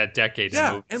year or that decade.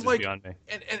 Yeah, and beyond me.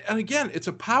 And again, it's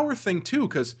a power thing too,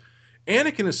 because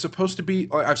Anakin is supposed to be,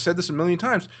 I've said this a million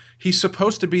times, he's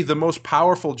supposed to be the most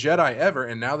powerful Jedi ever,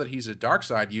 and now that he's a dark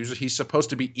side user, he's supposed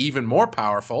to be even more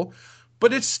powerful,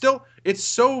 but it's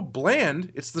so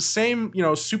bland, it's the same,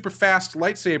 super fast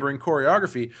lightsabering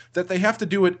choreography that they have to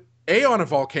do it A, on a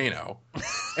volcano,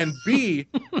 and B,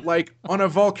 like on a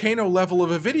volcano level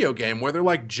of a video game where they're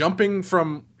like jumping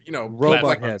from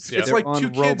robot heads. It's like two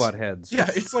robot heads. Yeah,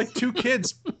 it's like 2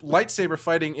 kids lightsaber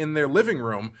fighting in their living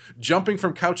room, jumping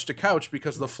from couch to couch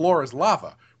because the floor is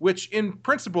lava, which in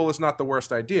principle is not the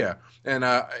worst idea. And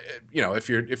if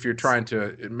you're trying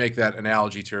to make that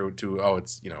analogy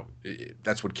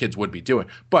that's what kids would be doing.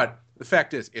 But the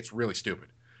fact is, it's really stupid.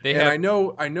 I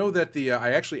know that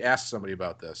I actually asked somebody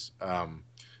about this.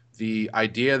 The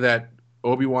idea that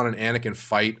Obi-Wan and Anakin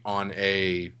fight on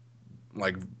a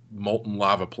molten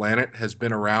lava planet has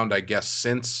been around, I guess,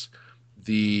 since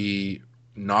the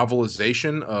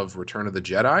novelization of Return of the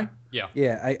Jedi.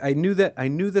 Yeah. I knew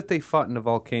that they fought in a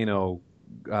volcano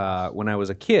when I was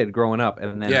a kid growing up,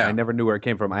 and then I never knew where it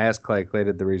came from. I asked Clay. Clay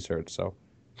did the research, so.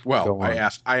 Well, I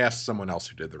asked someone else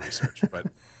who did the research,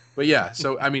 but yeah.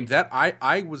 So I mean that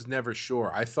I was never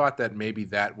sure. I thought that maybe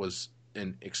that was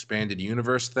an expanded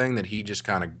universe thing that he just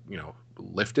kind of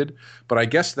lifted, but I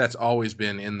guess that's always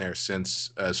been in there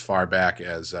since as far back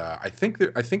as I think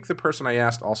the person I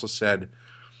asked also said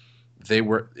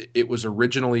it was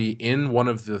originally in one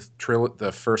of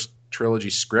the first trilogy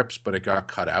scripts, but it got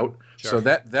cut out. Sure. So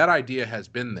that idea has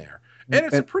been there, and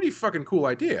it's a pretty fucking cool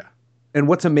idea. And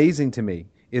what's amazing to me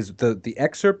is the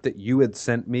excerpt that you had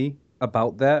sent me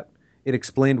about that. It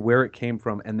explained where it came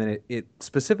from, and then it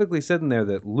specifically said in there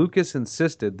that Lucas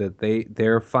insisted that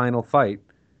their final fight,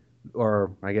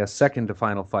 or I guess second to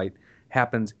final fight,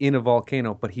 happens in a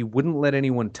volcano, but he wouldn't let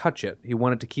anyone touch it. He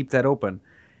wanted to keep that open,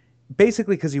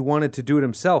 basically because he wanted to do it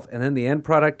himself. And then the end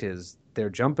product is they're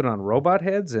jumping on robot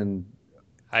heads, and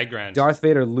high ground. Darth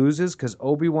Vader loses because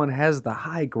Obi-Wan has the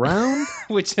high ground,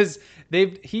 which is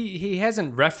he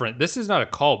hasn't referenced. This is not a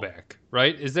callback,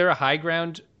 right? Is there a high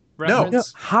ground? No.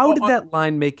 How did that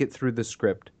line make it through the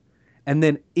script? And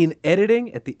then in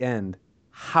editing at the end,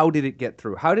 how did it get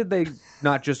through? How did they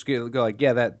not just go like,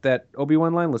 yeah, that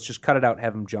Obi-Wan line, let's just cut it out,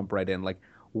 have him jump right in? Like,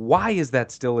 why is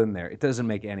that still in there? It doesn't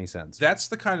make any sense. That's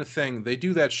the kind of thing. They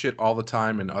do that shit all the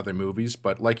time in other movies,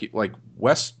 but like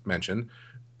Wes mentioned,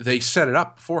 they set it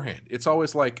up beforehand. It's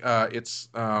always like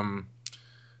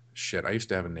shit. I used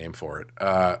to have a name for it.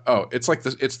 It's like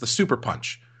it's the super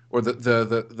punch or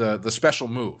the special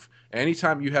move.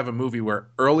 Anytime you have a movie where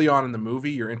early on in the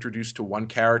movie you're introduced to one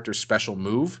character's special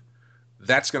move,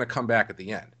 that's going to come back at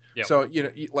the end. Yep. So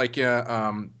like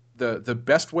the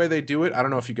best way they do it. I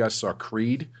don't know if you guys saw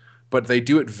Creed, but they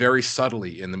do it very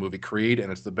subtly in the movie Creed,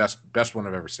 and it's the best one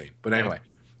I've ever seen. But anyway,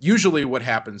 usually what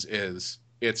happens is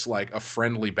it's like a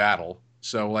friendly battle.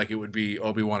 So like it would be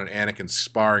Obi-Wan and Anakin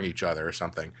sparring each other or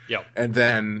something. Yep. And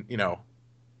then,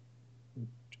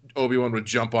 Obi-Wan would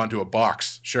jump onto a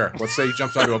box. Sure. Let's say he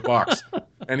jumps onto a box.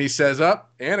 And he says,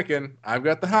 Anakin, I've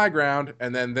got the high ground.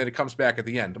 And then it comes back at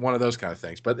the end. One of those kind of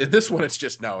things. But in this one, it's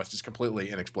just completely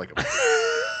inexplicable.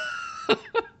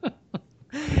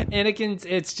 Anakin,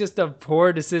 it's just a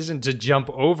poor decision to jump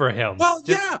over him. Well,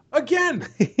 again,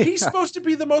 he's supposed to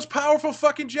be the most powerful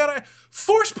fucking Jedi.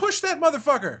 Force push that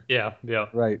motherfucker. Yeah.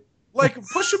 Right. Like,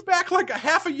 push him back like a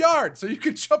half a yard so you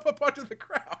can jump up onto the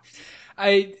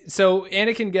ground. So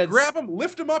Anakin gets... Grab him,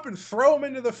 lift him up, and throw him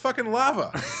into the fucking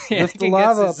lava. Lift the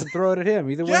lava up and throw it at him.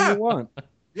 Either way you want.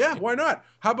 Yeah, why not?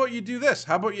 How about you do this?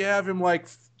 How about you have him,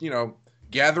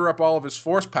 gather up all of his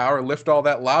force power, lift all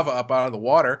that lava up out of the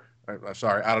water...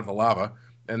 out of the lava.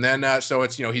 And then, so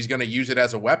it's, he's going to use it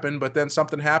as a weapon, but then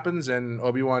something happens and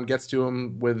Obi-Wan gets to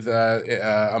him with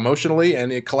emotionally,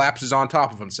 and it collapses on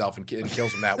top of himself and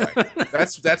kills him that way.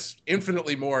 That's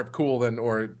infinitely more cool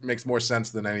or makes more sense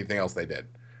than anything else they did.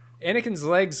 Anakin's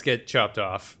legs get chopped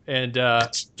off, and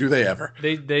do they ever?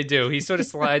 They do. He sort of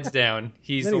slides down.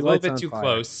 He's a little bit too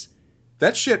close.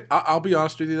 That shit, I'll be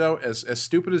honest with you though, as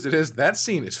stupid as it is, that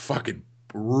scene is fucking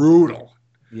brutal.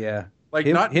 Yeah. Like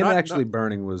him actually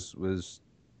burning was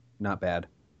not bad.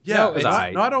 Yeah,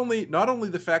 not only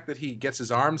the fact that he gets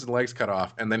his arms and legs cut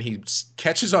off and then he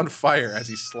catches on fire as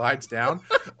he slides down.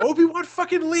 Obi-Wan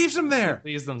fucking leaves him there.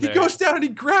 He goes down and he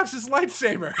grabs his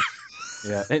lightsaber.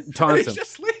 Yeah, and taunts him.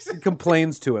 Just leaves him. He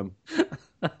complains to him.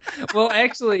 Well,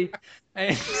 actually,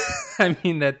 I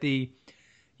mean that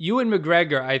Ewan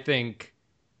McGregor, I think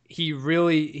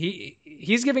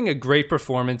he's giving a great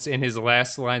performance in his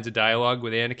last lines of dialogue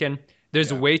with Anakin.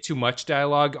 There's way too much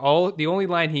dialogue. The only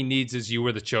line he needs is "You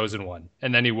were the chosen one,"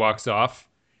 and then he walks off.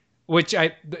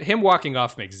 Him walking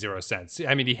off makes zero sense.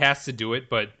 I mean, he has to do it,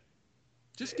 but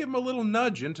just give him a little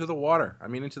nudge into the water. I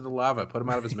mean, into the lava. Put him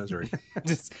out of his misery.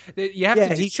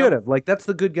 He should have. Like, that's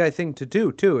the good guy thing to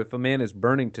do too. If a man is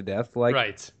burning to death, got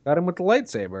him with the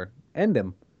lightsaber, end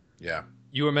him. Yeah.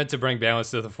 You were meant to bring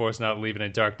balance to the Force, not leave it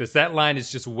in darkness. That line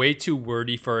is just way too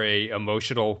wordy for a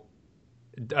emotional,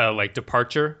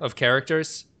 departure of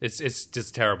characters. It's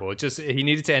just terrible. He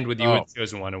needed to end with you and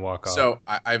chosen one and walk off. So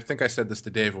I think I said this to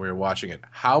Dave when we were watching it.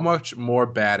 How much more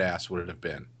badass would it have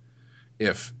been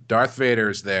if Darth Vader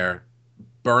is there,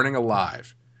 burning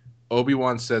alive?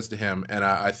 Obi-Wan says to him, and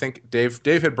I think Dave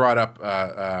had brought up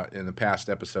in the past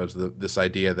episodes this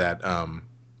idea that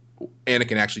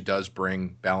Anakin actually does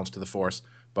bring balance to the Force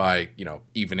by,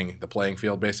 evening the playing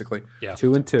field, basically. Yeah.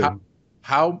 2 and 2.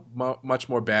 How much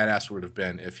more badass would it have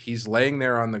been if he's laying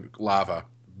there on the lava,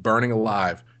 burning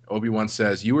alive. Obi-Wan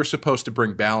says, "You were supposed to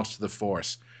bring balance to the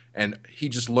Force." And he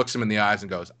just looks him in the eyes and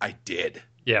goes, "I did."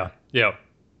 Yeah.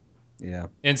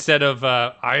 Instead of,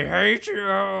 "I hate you."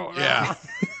 Yeah.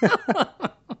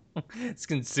 It's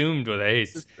consumed with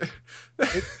hate.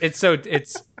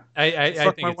 I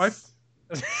Fuck think my wife?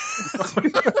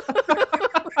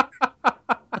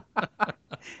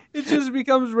 It just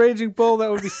becomes Raging Bull.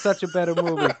 That would be such a better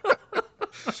movie.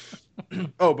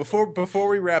 Oh, before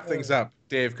we wrap things up,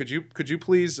 Dave, could you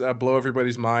please blow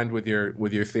everybody's mind with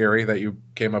your theory that you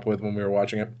came up with when we were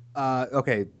watching it?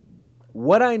 Okay.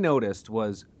 What I noticed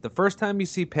was the first time you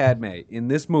see Padme in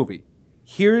this movie,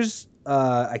 here's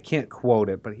I can't quote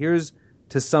it, but here's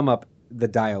to sum up the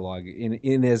dialogue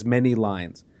in as many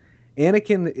lines.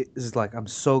 Anakin is like, "I'm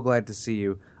so glad to see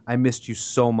you. I missed you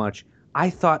so much. I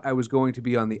thought I was going to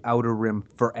be on the Outer Rim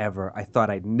forever. I thought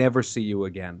I'd never see you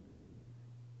again."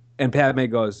 And Padme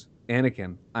goes,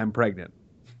 "Anakin, I'm pregnant."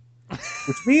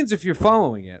 Which means, if you're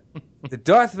following it, that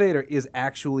Darth Vader is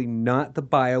actually not the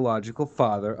biological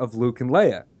father of Luke and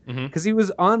Leia. Because he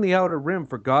was on the Outer Rim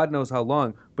for God knows how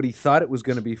long, but he thought it was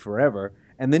going to be forever.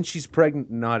 And then she's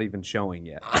pregnant, not even showing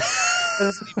yet.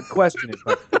 Doesn't even question it,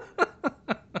 but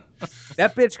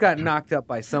that bitch got knocked up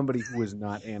by somebody who was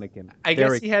not Anakin. I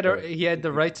guess he had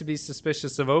the right to be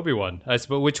suspicious of Obi-Wan, I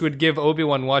suppose, which would give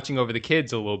Obi-Wan watching over the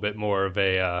kids a little bit more of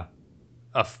a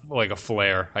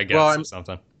flair, I guess, or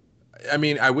something. I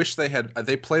mean, I wish they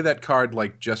play that card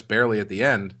like just barely at the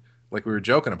end, like we were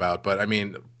joking about. But I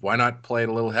mean, why not play it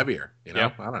a little heavier? Yeah.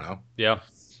 I don't know. Yeah,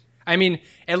 I mean,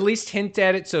 at least hint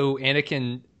at it so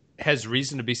Anakin has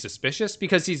reason to be suspicious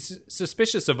because he's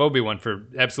suspicious of Obi-Wan for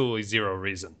absolutely zero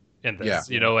reason in this. Yeah.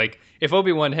 You know, like if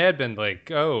Obi-Wan had been like,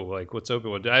 oh, like what's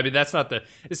Obi-Wan doing? I mean, this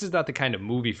is not the kind of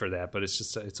movie for that, but it's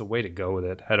just, it's a way to go with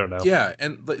it. I don't know. Yeah.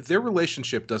 And their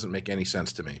relationship doesn't make any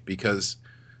sense to me because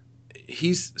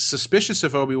he's suspicious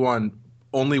of Obi-Wan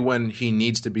only when he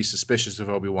needs to be suspicious of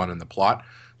Obi-Wan in the plot.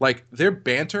 Like their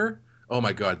banter. Oh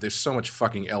my God! There's so much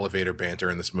fucking elevator banter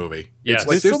in this movie. Yeah,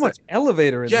 like, there's so much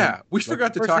elevator. Yeah, we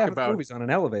forgot to talk about movies on an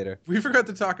elevator. We forgot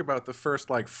to talk about the first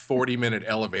 40-minute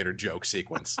elevator joke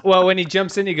sequence. Well, when he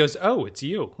jumps in, he goes, "Oh, it's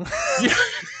you."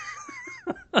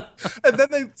 And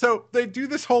then they do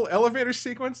this whole elevator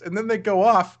sequence, and then they go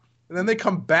off, and then they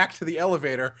come back to the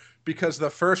elevator because the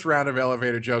first round of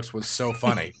elevator jokes was so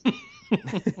funny.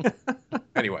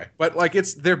 Anyway, but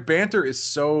their banter is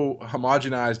so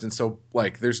homogenized and so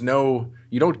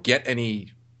you don't get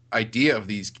any idea of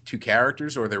these two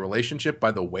characters or their relationship by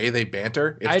the way they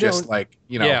banter. It's just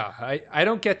Yeah, I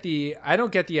don't get the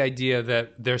idea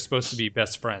that they're supposed to be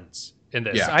best friends in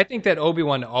this. Yeah. I think that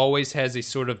Obi-Wan always has a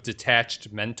sort of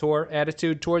detached mentor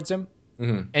attitude towards him.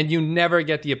 Mm-hmm. And you never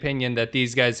get the opinion that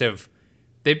these guys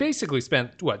they basically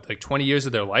spent 20 years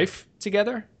of their life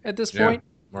together at this point.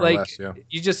 More or less, yeah.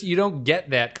 You don't get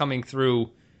that coming through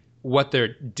what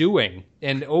they're doing.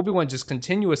 And Obi-Wan just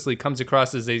continuously comes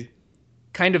across as a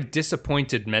kind of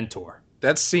disappointed mentor.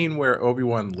 That scene where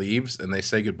Obi-Wan leaves and they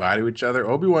say goodbye to each other,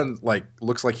 Obi-Wan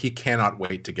looks like he cannot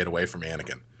wait to get away from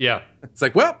Anakin. Yeah. It's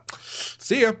like, well,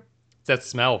 see ya. It's that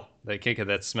smell. They can't get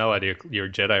that smell out of your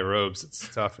Jedi robes. It's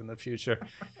tough in the future.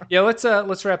 Yeah,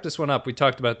 let's wrap this one up. We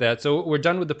talked about that. So we're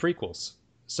done with the prequels.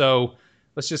 So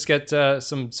let's just get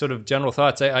some sort of general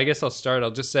thoughts. I guess I'll start.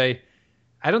 I'll just say,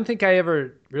 I don't think I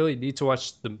ever really need to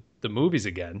watch the movies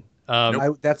again.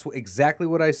 That's exactly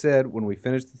what I said when we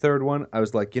finished the third one. I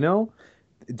was like,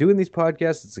 doing these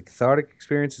podcasts, it's a cathartic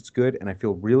experience. It's good, and I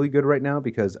feel really good right now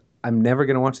because I'm never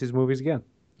going to watch these movies again.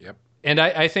 Yep. And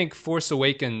I think Force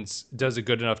Awakens does a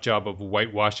good enough job of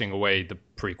whitewashing away the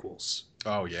prequels.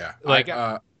 Oh yeah.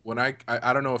 I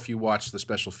don't know if you watch the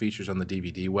special features on the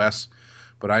DVD, Wes,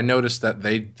 but I noticed that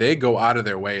they go out of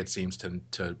their way, it seems,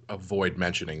 to avoid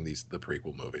mentioning the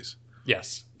prequel movies.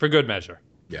 Yes, for good measure.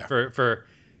 Yeah.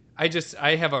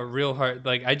 I have a real hard,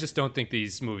 I just don't think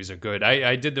these movies are good.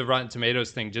 I did the Rotten Tomatoes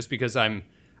thing just because I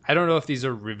don't know if these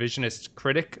are revisionist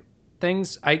critic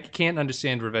things. I can't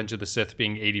understand Revenge of the Sith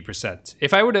being 80%.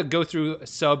 If I were to go through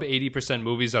sub 80%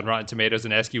 movies on Rotten Tomatoes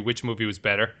and ask you which movie was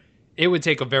better, it would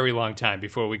take a very long time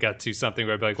before we got to something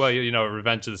where I'd be like, well,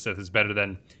 Revenge of the Sith is better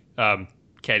than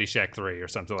Caddyshack 3 or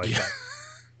something like that.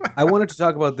 I wanted to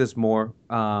talk about this more,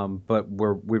 but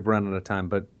we've run out of time.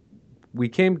 But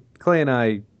Clay and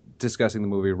I, discussing the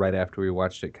movie right after we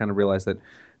watched it, kind of realized that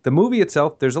the movie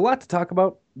itself, there's a lot to talk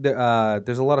about.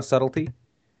 There's a lot of subtlety,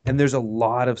 and there's a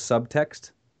lot of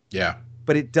subtext. Yeah.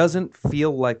 But it doesn't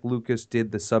feel like Lucas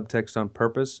did the subtext on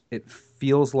purpose. It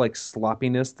feels like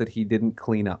sloppiness that he didn't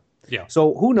clean up. Yeah.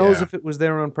 So who knows if it was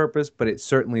there on purpose, but it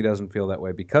certainly doesn't feel that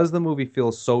way because the movie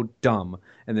feels so dumb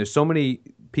and there's so many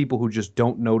people who just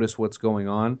don't notice what's going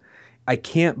on. I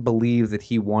can't believe that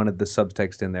he wanted the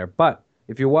subtext in there. But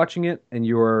if you're watching it and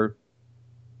you're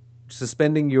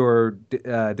suspending your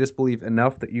disbelief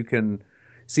enough that you can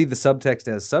see the subtext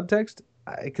as subtext,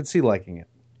 I could see liking it.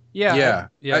 Yeah.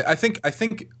 I think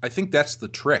that's the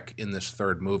trick in this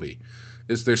third movie,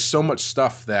 is there's so much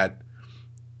stuff that,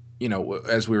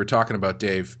 as we were talking about,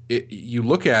 Dave, you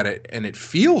look at it and it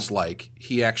feels like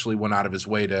he actually went out of his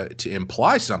way to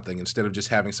imply something instead of just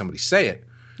having somebody say it.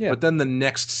 Yeah. But then the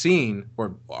next scene,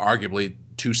 or arguably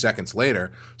 2 seconds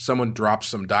later, someone drops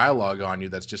some dialogue on you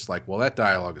that's just like, well, that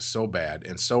dialogue is so bad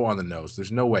and so on the nose.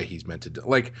 There's no way he's meant to do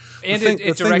And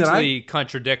it directly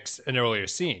contradicts an earlier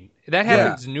scene. That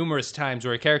happens numerous times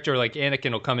where a character like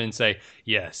Anakin will come in and say,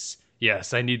 yes,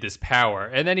 I need this power.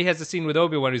 And then he has a scene with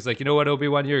Obi-Wan who's like, you know what,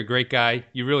 Obi-Wan, you're a great guy.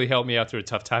 You really helped me out through a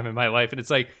tough time in my life. And it's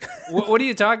like, what are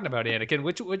you talking about, Anakin?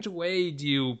 Which way do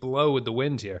you blow with the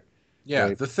wind here?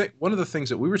 Yeah, right. One of the things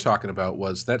that we were talking about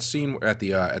was that scene at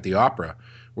the opera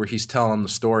where he's telling the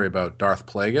story about Darth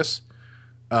Plagueis.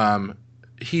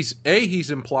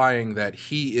 He's implying that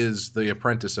he is the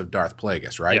apprentice of Darth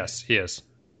Plagueis, right? Yes, he is.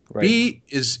 Right. B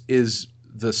is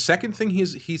the second thing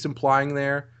he's implying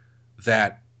there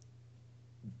that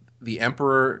the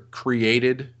Emperor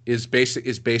created is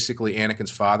basically Anakin's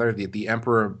father. The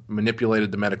Emperor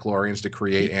manipulated the midichlorians to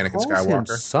create Anakin Skywalker.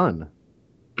 Him son.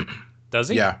 Does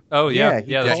he? Yeah. Oh, yeah.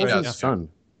 He calls That's right. his son.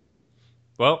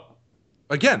 Well,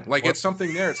 again, it's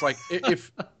something there. It's like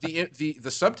if the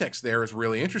subtext there is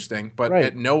really interesting, but right.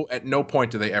 at no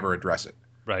point do they ever address it.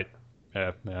 Right.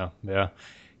 Yeah.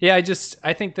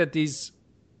 I think that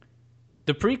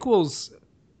The prequels,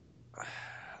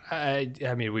 I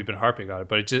mean, we've been harping on it,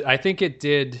 but I think it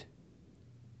did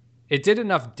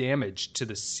enough damage to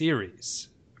the series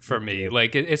for me.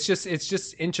 Like it's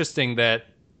just interesting that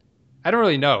I don't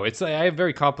really know. It's like, I have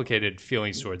very complicated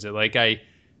feelings towards it. Like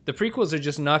the prequels are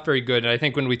just not very good. And I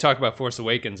think when we talk about Force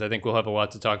Awakens, I think we'll have a lot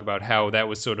to talk about how that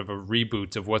was sort of a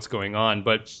reboot of what's going on.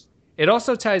 But it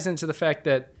also ties into the fact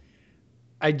that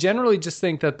I generally just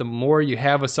think that the more you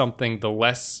have of something, the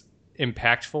less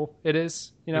impactful it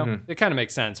is. You know, It kind of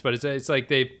makes sense. But it's like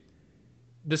the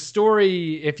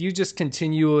story, if you just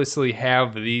continuously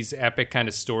have these epic kind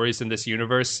of stories in this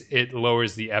universe, it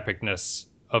lowers the epicness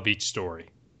of each story.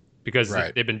 Because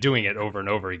they've been doing it over and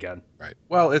over again. Right.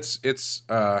 Well, it's it's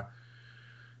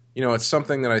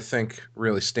something that I think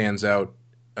really stands out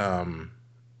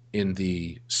in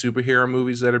the superhero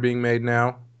movies that are being made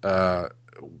now,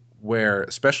 where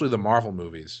especially the Marvel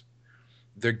movies,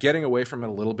 they're getting away from it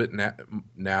a little bit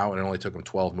now, and it only took them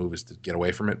 12 movies to get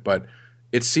away from it. But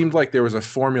it seemed like there was a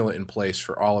formula in place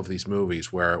for all of these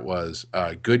movies where it was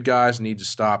good guys need to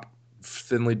stop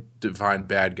thinly defined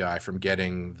bad guy from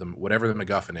getting whatever the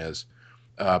MacGuffin is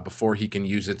before he can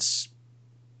use its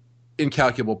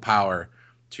incalculable power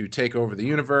to take over the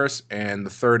universe, and the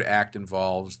third act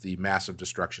involves the massive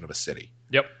destruction of a city.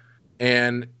 Yep.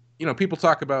 And people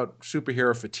talk about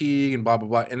superhero fatigue and blah blah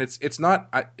blah, and it's not.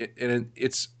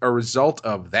 It's a result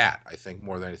of that, I think,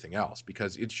 more than anything else,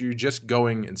 because you're just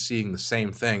going and seeing the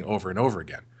same thing over and over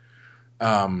again.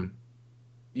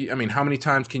 I mean, how many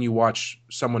times can you watch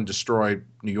someone destroy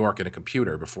New York in a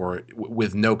computer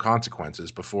with no consequences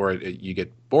before you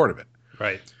get bored of it?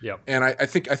 Right. Yeah. And I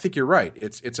think you're right.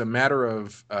 It's a matter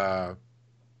of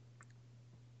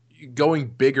going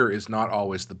bigger is not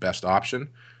always the best option.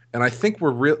 And I think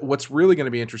what's really going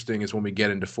to be interesting is when we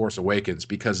get into Force Awakens,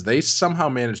 because they somehow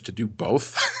managed to do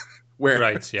both.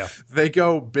 Where they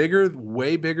go bigger,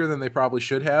 way bigger than they probably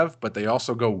should have, but they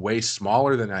also go way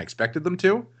smaller than I expected them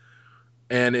to.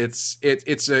 And it's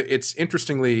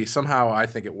interestingly, somehow I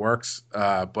think it works,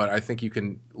 but I think you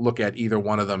can look at either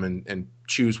one of them and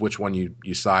choose which one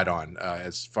you side on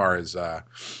as far as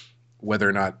whether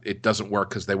or not it doesn't work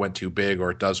because they went too big,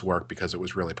 or it does work because it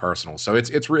was really personal. So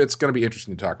it's going to be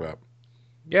interesting to talk about.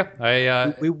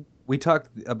 Yeah, we talked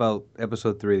about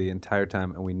episode 3 the entire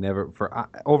time, and we never, for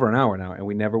over an hour now, and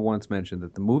we never once mentioned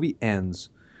that the movie ends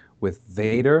with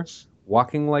Vader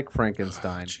walking like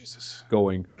Frankenstein,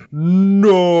 going,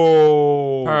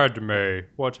 "No, Padme,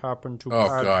 what happened to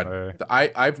Padme?" Oh God,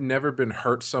 I've never been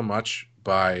hurt so much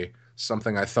by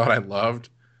something I thought I loved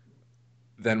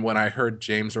than when I heard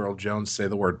James Earl Jones say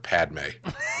the word Padme.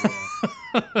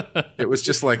 It was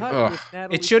just like, ugh.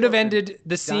 It should have ended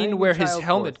the scene where his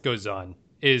helmet goes on.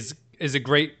 Is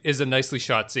a nicely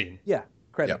shot scene. Yeah,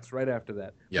 credits right after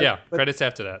that. Yeah, credits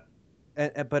after that.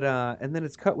 And then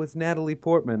it's cut with Natalie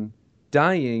Portman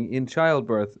dying in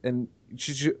childbirth, and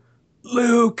she's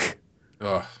Luke,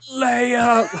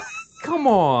 Leia. Come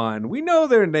on, we know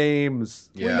their names.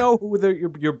 Yeah. We know who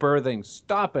you're birthing.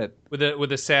 Stop it.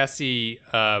 With a sassy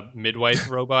midwife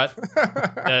robot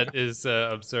that is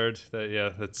absurd.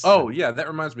 That's. Oh yeah, that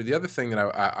reminds me. The other thing that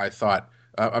I thought.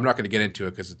 I'm not going to get into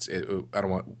it because I don't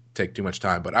want to take too much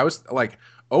time. But I was like,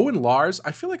 Owen Lars.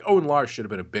 I feel like Owen Lars should have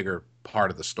been a bigger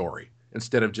part of the story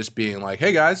instead of just being like,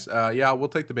 "Hey guys, yeah, we'll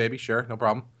take the baby, sure, no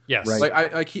problem." Yes.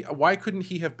 Right. Why couldn't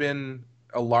he have been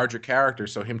a larger character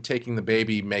so him taking the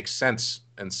baby makes sense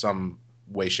in some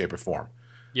way, shape, or form?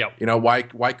 Yeah.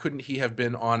 Why couldn't he have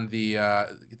been on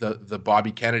the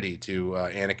Bobby Kennedy to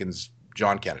Anakin's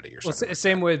John Kennedy or something? Well,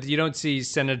 same with you don't see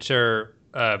Senator.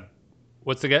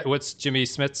 What's Jimmy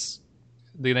Smith's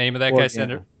the name of that guy?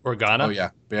 Senator Organa. Oh yeah,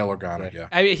 Bail Organa. Yeah.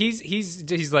 I mean,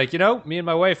 he's like, me and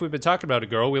my wife, we've been talking about a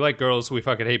girl. We like girls. We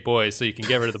fucking hate boys. So you can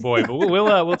get rid of the boy, but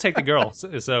we'll take the girl. So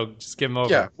just give him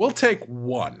over. Yeah, we'll take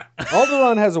one.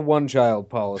 Alderaan has a one-child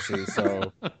policy,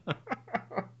 so.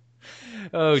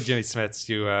 Oh, Jimmy Smits,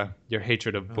 your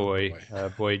hatred of boy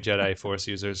Jedi Force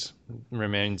users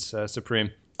remains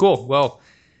supreme. Cool. Well.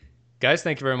 Guys,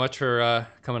 thank you very much for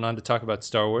coming on to talk about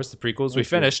Star Wars, the prequels. We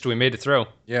finished. We made it through.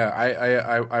 Yeah,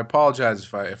 I apologize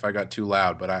if I got too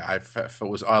loud, but I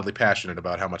was oddly passionate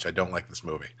about how much I don't like this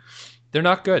movie. They're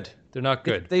not good. They're not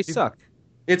good. They suck.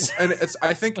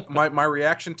 I think my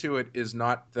reaction to it is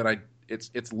not that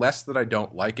it's less that I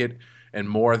don't like it, and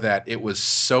more that it was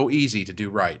so easy to do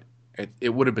right. It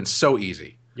would have been so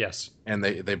easy. Yes. And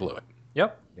they blew it.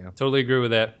 Yep. Yeah. Totally agree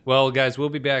with that. Well, guys, we'll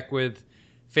be back with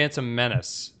Phantom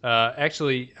Menace.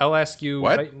 Actually, I'll ask you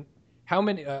how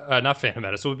many. Not Phantom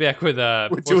Menace. We'll be back with.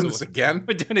 We're doing this again.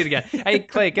 We're doing it again. Hey,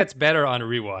 Clay, it gets better on a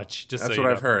rewatch. That's what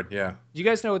I've heard. Yeah. Do you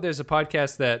guys know there's a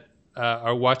podcast that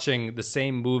are watching the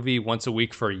same movie once a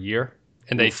week for a year,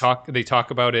 and they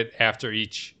talk about it after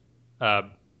each week.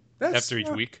 That's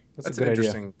an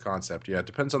interesting concept. Yeah, it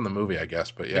depends on the movie, I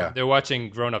guess. But yeah, they're watching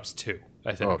Grown Ups 2,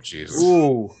 I think. Oh, Jesus.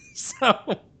 Ooh. So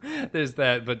there's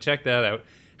that. But check that out.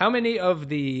 How many of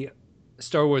the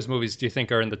Star Wars movies do you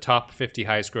think are in the top 50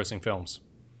 highest grossing films?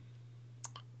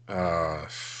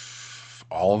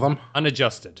 All of them?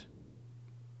 Unadjusted.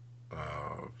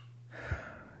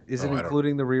 Is it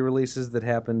including the re-releases that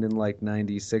happened in like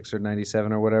 96 or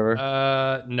 97 or whatever?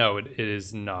 No, it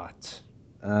is not.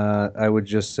 I would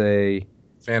just say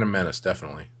Phantom Menace,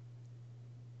 definitely.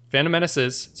 Phantom Menace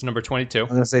it's number 22. I'm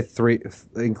going to say 3,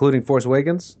 including Force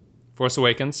Awakens? Force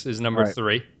Awakens is number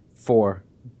 3. 4.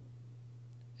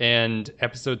 And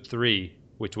Episode 3,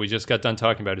 which we just got done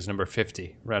talking about, is number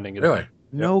 50, rounding it Really? up.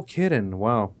 No kidding.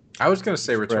 Wow. I was going to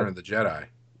say Return of the Jedi.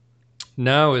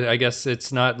 No, I guess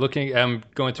it's not looking. I'm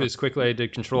going through this quickly. I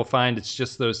did Control Find. It's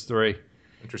just those 3.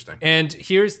 Interesting. And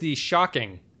here's the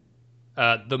shocking,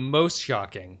 the most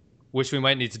shocking, which we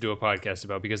might need to do a podcast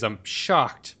about because I'm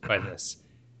shocked by this.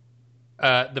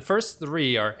 The first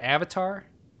 3 are Avatar,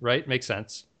 right? Makes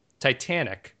sense.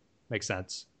 Titanic, makes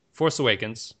sense. Force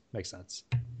Awakens, makes sense.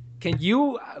 Could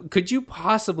you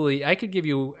possibly, I could give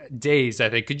you days, I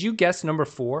think. Could you guess number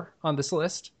 4 on this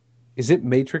list? Is it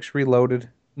Matrix Reloaded?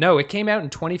 No, it came out in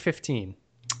 2015.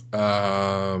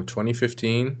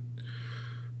 2015.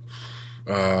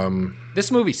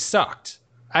 This movie sucked.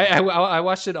 I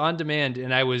watched it on demand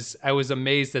and I was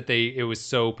amazed that it was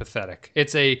so pathetic.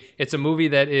 It's a movie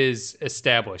that is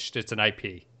established. It's an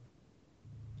IP.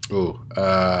 Ooh,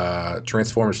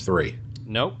 Transformers 3.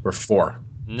 Nope. Or 4.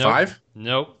 Nope. 5?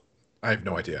 Nope. I have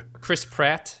no idea. Chris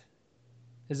Pratt,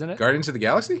 isn't it? Guardians of the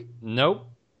Galaxy? Nope.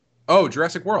 Oh,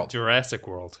 Jurassic World. Jurassic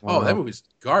World. Oh, that movie's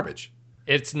garbage.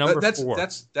 It's number 4.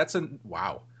 That's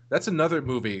another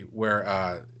movie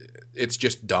where it's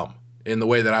just dumb in the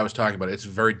way that I was talking about it. It's a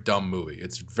very dumb movie.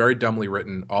 It's very dumbly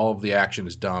written. All of the action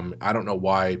is dumb. I don't know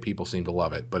why people seem to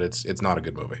love it, but it's not a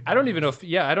good movie. I don't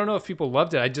know if people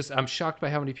loved it. I'm shocked by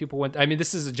how many people went. I mean,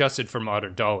 this is adjusted for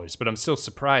modern dollars, but I'm still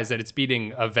surprised that it's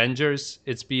beating Avengers.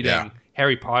 It's beating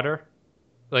Harry Potter.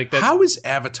 How is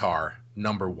Avatar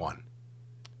number 1?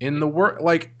 In the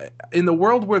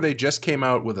world where they just came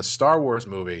out with a Star Wars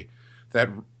movie that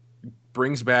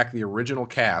brings back the original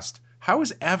cast, how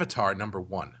is Avatar number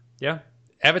 1? Yeah.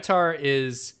 Avatar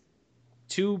is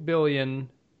 2 billion.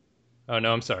 Oh,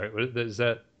 no, I'm sorry. What is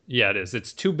that? Yeah, it is.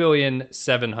 It's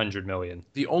 2.7 billion.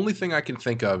 The only thing I can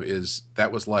think of is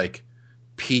that was like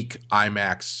peak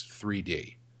IMAX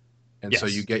 3D. And so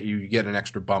you get an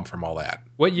extra bump from all that.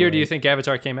 What year do you think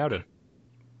Avatar came out in?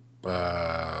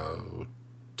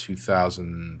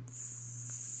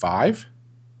 2005?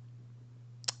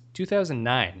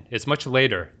 2009. It's much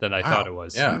later than I thought it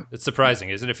was. Yeah. It's surprising,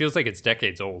 isn't it? It feels like it's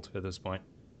decades old at this point.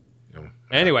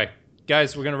 Anyway,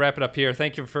 guys, we're going to wrap it up here.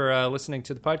 Thank you for listening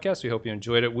to the podcast. We hope you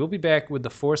enjoyed it. We'll be back with The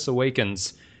Force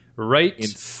Awakens in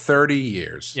 30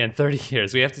 years. Yeah, in 30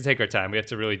 years. We have to take our time. We have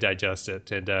to really digest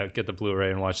it and get the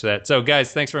Blu-ray and watch that. So,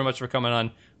 guys, thanks very much for coming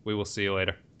on. We will see you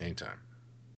later. Anytime.